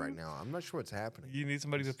yawning right now. I'm not sure what's happening. You need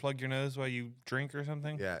somebody to plug your nose while you drink or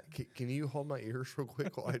something? Yeah. Can you hold my ears real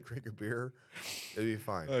quick while I drink a beer? It'd be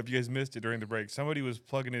fine. If you guys missed it during the break, somebody was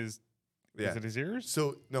plugging his. Yeah. Is it his ears?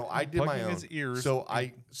 So no, I did my Plugging own. his ears. So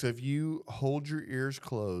if you hold your ears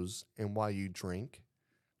closed and while you drink,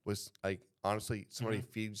 was like honestly, somebody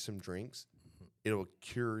feeds some drinks, it'll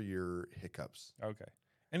cure your hiccups. Okay.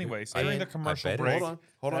 Anyways, I during the bet commercial it- break, Hold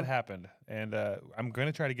that on. happened, and I'm going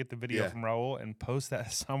to try to get the video Yeah. from Raul and post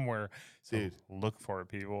that somewhere. So Dude. look for it,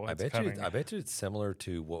 people. I It's bet coming. you it's similar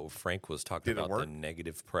to what Frank was talking Did it about, the work?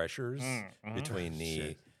 negative pressures between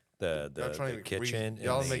Shit. the Y'all trying the to kitchen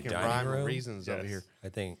y'all and the making dining rhyme room. reasons over Yes. here. I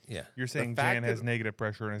think, yeah. You're saying fact Jan has that- negative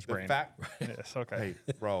pressure in his The brain. fact, Yes. Okay.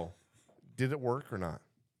 hey, bro, did it work or not?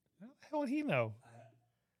 How would he know?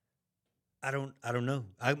 I don't know.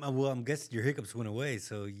 I'm guessing your hiccups went away.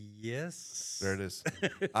 So yes. There it is.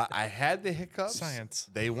 I had the hiccups. Science.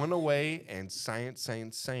 They went away, and science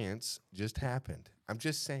just happened. I'm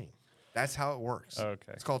just saying. That's how it works.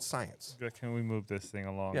 Okay. It's called science. Can we move this thing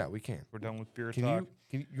along? Yeah, we can. We're done with beer Can talk.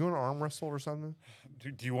 you want to arm wrestle or something?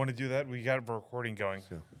 Do you want to do that? We got a recording going.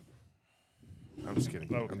 Yeah. I'm just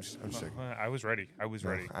kidding. Okay. I'm sick. I was ready. I was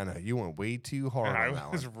ready. I know you went way too hard on that I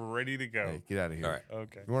was one. ready to go. Hey, get out of here. All right.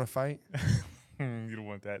 Okay. You want to fight? You don't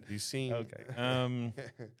want that. You seen? Okay.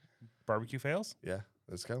 Barbecue fails. Yeah.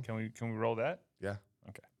 Let's go. Can we roll that? Yeah.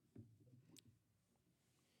 Okay.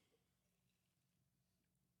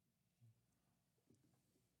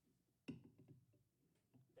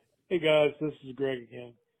 Hey guys, this is Greg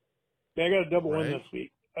again. I got a double win Greg? this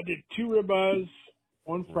week. I did 2 ribeyes,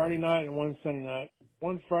 one Friday night and one Sunday night.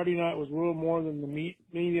 One Friday night was a little more than the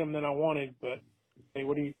medium than I wanted, but hey,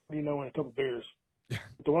 what do you know in a couple beers?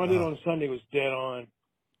 The one I did on Sunday was dead on.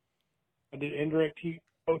 I did indirect heat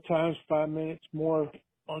both times, 5 minutes more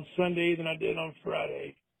on Sunday than I did on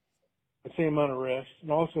Friday. The same amount of rest, and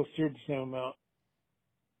also seared the same amount.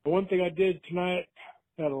 The one thing I did tonight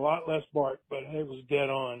had a lot less bark, but it was dead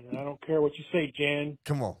on. And I don't care what you say, Jan.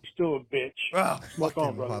 Come on. You're still a bitch. Oh, Smoke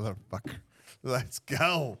on, fucking brother. motherfucker. Let's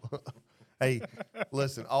go. Hey,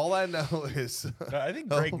 listen, all I know is I think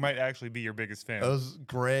Greg might actually be your biggest fan.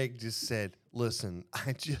 Greg just said, listen,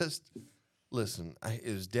 it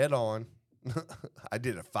was dead on. I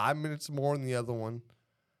did it 5 minutes more than the other one.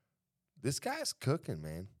 This guy's cooking,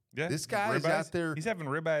 man. Yeah, This guy is ribeyes. out there. He's having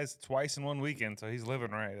ribeyes twice in one weekend, so he's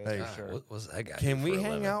living right. That's Hey, for sure. What was that guy? Can do we for a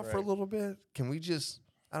hang living? out for a little bit? Can we just,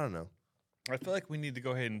 I don't know. I feel like we need to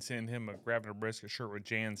go ahead and send him a grabbing a brisket shirt with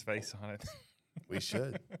Jan's face on it. We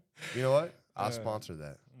should. You know what? I'll sponsor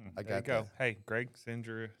that. I There you got go. that. Hey, Greg, send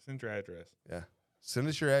your address. Yeah. Send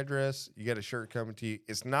us your address. You got a shirt coming to you.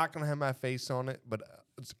 It's not going to have my face on it, but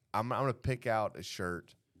I'm going to pick out a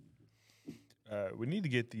shirt. We need to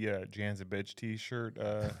get the Jan's a Bitch t-shirt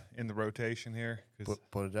in the rotation here. Because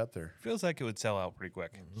Put it up there. feels like it would sell out pretty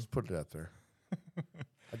quick. Just put it up there.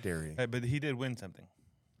 I dare you. Hey, but he did win something.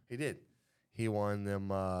 He did. He won them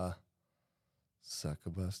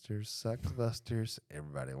Suckabusters.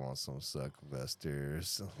 Everybody wants some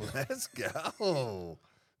Suckabusters. Let's go.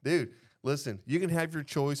 Dude, listen, you can have your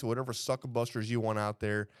choice of whatever Suckabusters you want out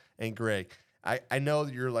there. And Greg, I know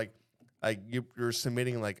that you're you're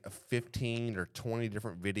submitting like 15 or 20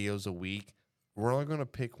 different videos a week. We're only going to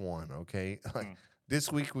pick one, okay? Like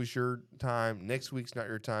this week was your time. Next week's not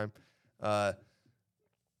your time.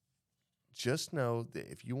 Just know that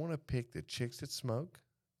if you want to pick the chicks that smoke,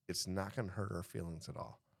 it's not going to hurt our feelings at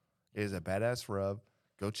all. It is a badass rub.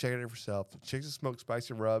 Go check it out for yourself. The Chicks That Smoke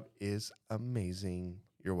Spicy Rub is amazing.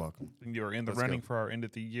 You're welcome. And you're in the Let's running go. for our end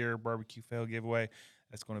of the year barbecue fail giveaway.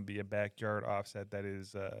 That's going to be a backyard offset that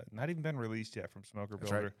is not even been released yet from Smoker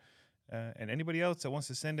That's Builder. And anybody else that wants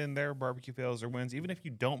to send in their barbecue fails or wins, even if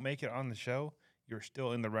you don't make it on the show, you're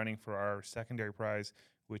still in the running for our secondary prize,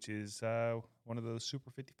 which is one of those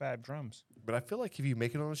Super 55 drums. But I feel like if you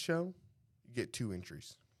make it on the show, you get 2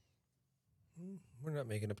 entries. We're not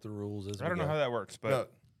making up the rules as I don't know how that works, but No,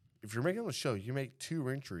 if you're making it on the show, you make 2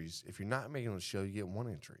 entries. If you're not making it on the show, you get 1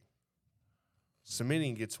 entry.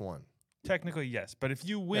 Submitting gets 1. technically yes. But if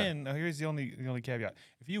you win, here's the only caveat: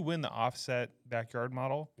 if you win the offset backyard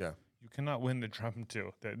model, Yeah. you cannot win the drum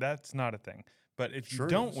too. That's not a thing. But if Sure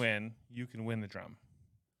you don't is. win, you can win the drum.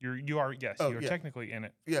 You are Oh, you're yeah. technically in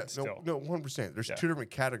it. Yeah, still. no, 100%. There's Yeah. 2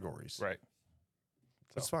 different categories. Right.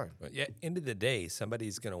 That's fine. But yeah, end of the day,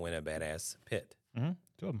 somebody's going to win a badass pit Mm-hmm.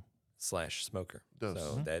 Two of them. / smoker. Does.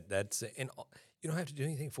 So that's and you don't have to do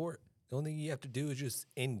anything for it. The only thing you have to do is just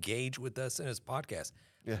engage with us in this podcast.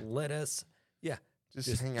 Yeah. Let us,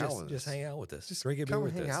 Just hang out with us. Just hang out with us. Just drink a beer come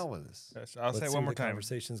with hang us. out with us. Yes, I'll Let's say see it where one more the time.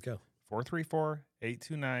 Conversations go.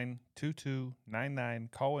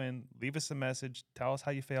 434-829-2299. Call in, leave us a message, tell us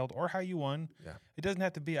how you failed or how you won. Yeah. It doesn't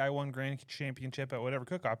have to be I won grand championship at whatever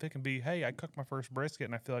cook-off. It can be, hey, I cooked my first brisket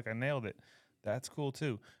and I feel like I nailed it. That's cool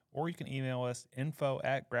too. Or you can email us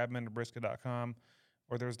info@grabmendabrisket.com,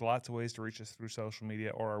 or there's lots of ways to reach us through social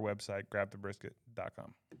media or our website,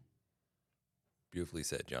 grabthebrisket.com. Beautifully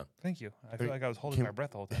said, John. Thank you. I feel Hey, like I was holding can- my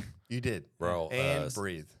breath the whole time. You did. Bro, And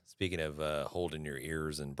breathe. Speaking of holding your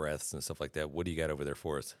ears and breaths and stuff like that, what do you got over there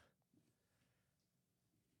for us?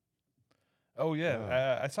 Oh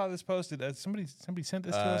yeah, I saw this posted. Somebody sent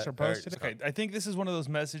this to us or all right, posted it. Okay, I think this is one of those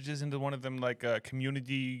messages into one of them like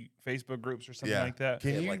community Facebook groups or something Yeah. like that.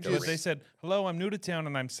 Can Yeah, you like But just they said, "Hello, I'm new to town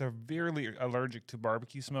and I'm severely allergic to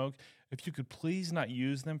barbecue smoke. If you could please not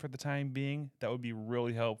use them for the time being, that would be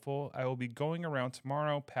really helpful. I will be going around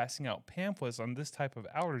tomorrow passing out pamphlets on this type of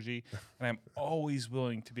allergy, and I'm always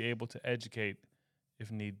willing to be able to educate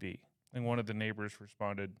if need be." And one of the neighbors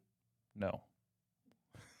responded, "No."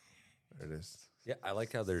 There it is. Yeah, I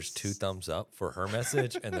like how there's 2 thumbs up for her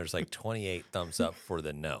message, and there's like 28 thumbs up for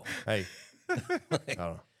the no. Hey. Like,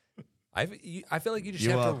 Oh. I feel like you just You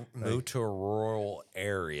have up. to move to a rural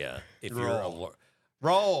area if you're Roll.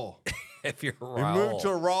 Roll. if you're We rural. moved to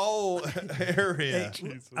a rural area.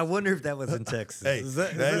 I wonder if that was in Texas. Hey, Is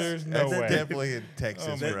that- that's, no that's way. definitely in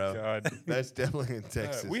Texas, Oh my bro. God. That's definitely in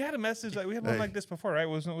Texas. We had a message we had one Hey. like this before, right?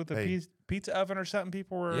 Wasn't it with the Hey. pizza oven or something?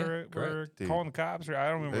 People were correct. Dude. calling the cops, or I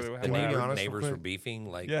don't remember. Let's- what The Can we be happened. honest real neighbors were quick? beefing.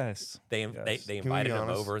 Like Yes, they Yes. they Can we be invited them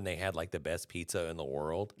honest? over, and they had like the best pizza in the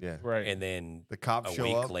world. yeah. right. And then The cops a show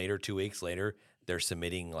week up. later, 2 weeks later, they're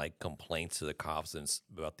submitting like complaints to the cops and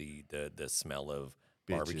about the smell of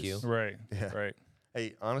Bitches. barbecue. right, Yeah. right.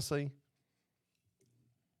 Hey, honestly,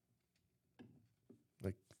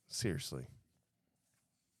 like seriously,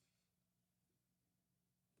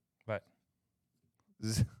 But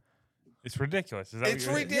Z- it's ridiculous. Is that it's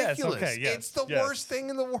what you're- ridiculous. Yes, okay, yes, It's the yes. worst thing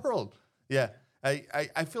in the world. Yeah,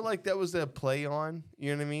 I feel like that was a play on.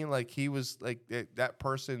 You know what I mean? Like he was like that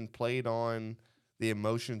person played on the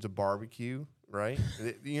emotions of barbecue, right?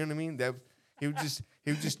 You know what I mean? That he was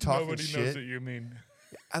just talking Nobody shit. knows what you mean.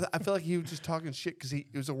 I feel like he was just talking shit because it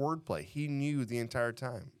was a wordplay. He knew the entire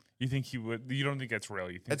time. You think he would? You don't think that's real?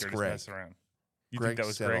 You think That's they're Greg. just messing around? You Greg think that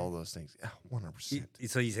was said Greg? all those things. 100%.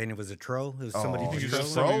 So you saying it was a troll? It was somebody Oh, think he's it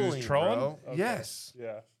was trolling, somebody who was trolling? bro. Okay. Yes.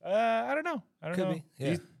 Yeah. I don't know. I don't Could know. be.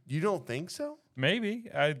 Yeah. You don't think so? Maybe.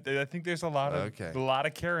 I think there's a lot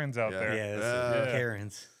of Karens out there. Yeah, Yeah.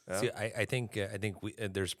 Karens. See, I think we,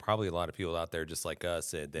 there's probably a lot of people out there just like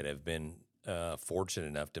us that have been fortunate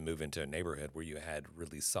enough to move into a neighborhood where you had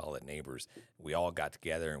really solid neighbors. We all got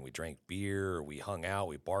together and we drank beer, we hung out,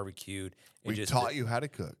 we barbecued. We just taught you how to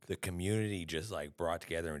cook. The community just like brought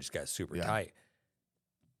together and just got super tight.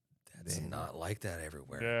 That's not like that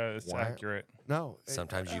everywhere. Yeah, it's accurate. No.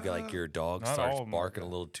 Sometimes you get like your dog Not starts all of 'em barking a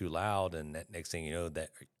little too loud, and that next thing you know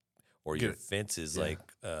or your fence is like,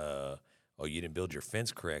 you didn't build your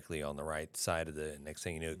fence correctly on the right side of the. Next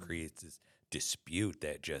thing you know, it creates this dispute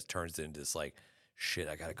that just turns into this like, shit.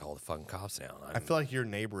 I gotta call the fucking cops now. I feel like your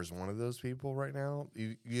neighbor is one of those people right now.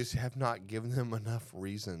 You just have not given them enough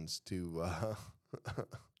reasons to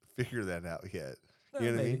figure that out yet. You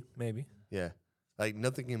know what I mean? Maybe. Yeah. Like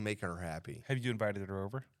nothing can make her happy. Have you invited her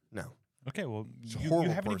over? No. Okay, well, She's a you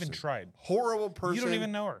horrible haven't even person. tried. Horrible person. You don't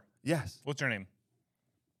even know her. Yes. What's her name?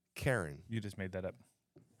 Karen. You just made that up.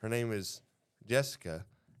 Her name is Jessica,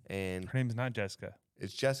 and Her name's not Jessica.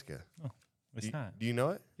 it's Jessica. Oh, it's not. Do you know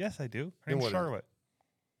it? Yes, I do. Her Then name's what is it? Charlotte.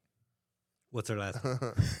 What's her last name?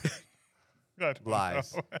 I don't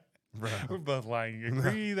Lies. know. Bro. We're both lying. You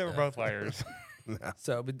agree that we're both liars.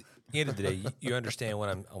 So, but at the end of the day, you understand what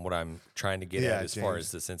I'm trying to get at as far James.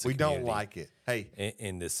 as the sense of we don't community. like it. Hey,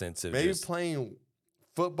 in the sense of maybe just, playing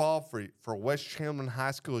football for West Hamlin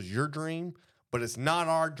High School is your dream, but it's not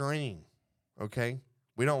our dream. Okay,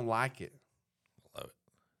 we don't like it. love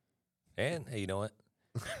it. And hey, you know what?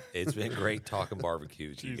 It's been great talking barbecue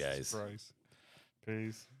with you guys. Jesus Christ.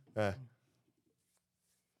 Peace.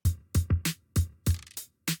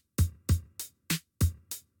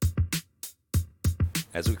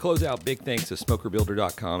 As we close out, big thanks to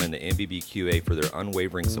SmokerBuilder.com and the MBBQA for their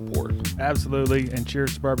unwavering support. Absolutely. And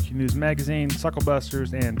cheers to Barbecue News Magazine,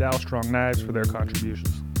 Sucklebusters, and Dow Strong Knives for their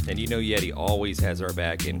contributions. And you know Yeti always has our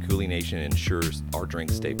back, and Coolie Nation ensures our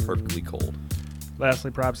drinks stay perfectly cold.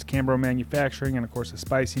 Lastly, props to Cambro Manufacturing and, of course, the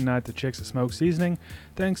Spicy Nut, the Chicks of Smoke Seasoning.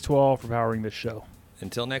 Thanks to all for powering this show.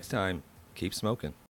 Until next time, keep smoking.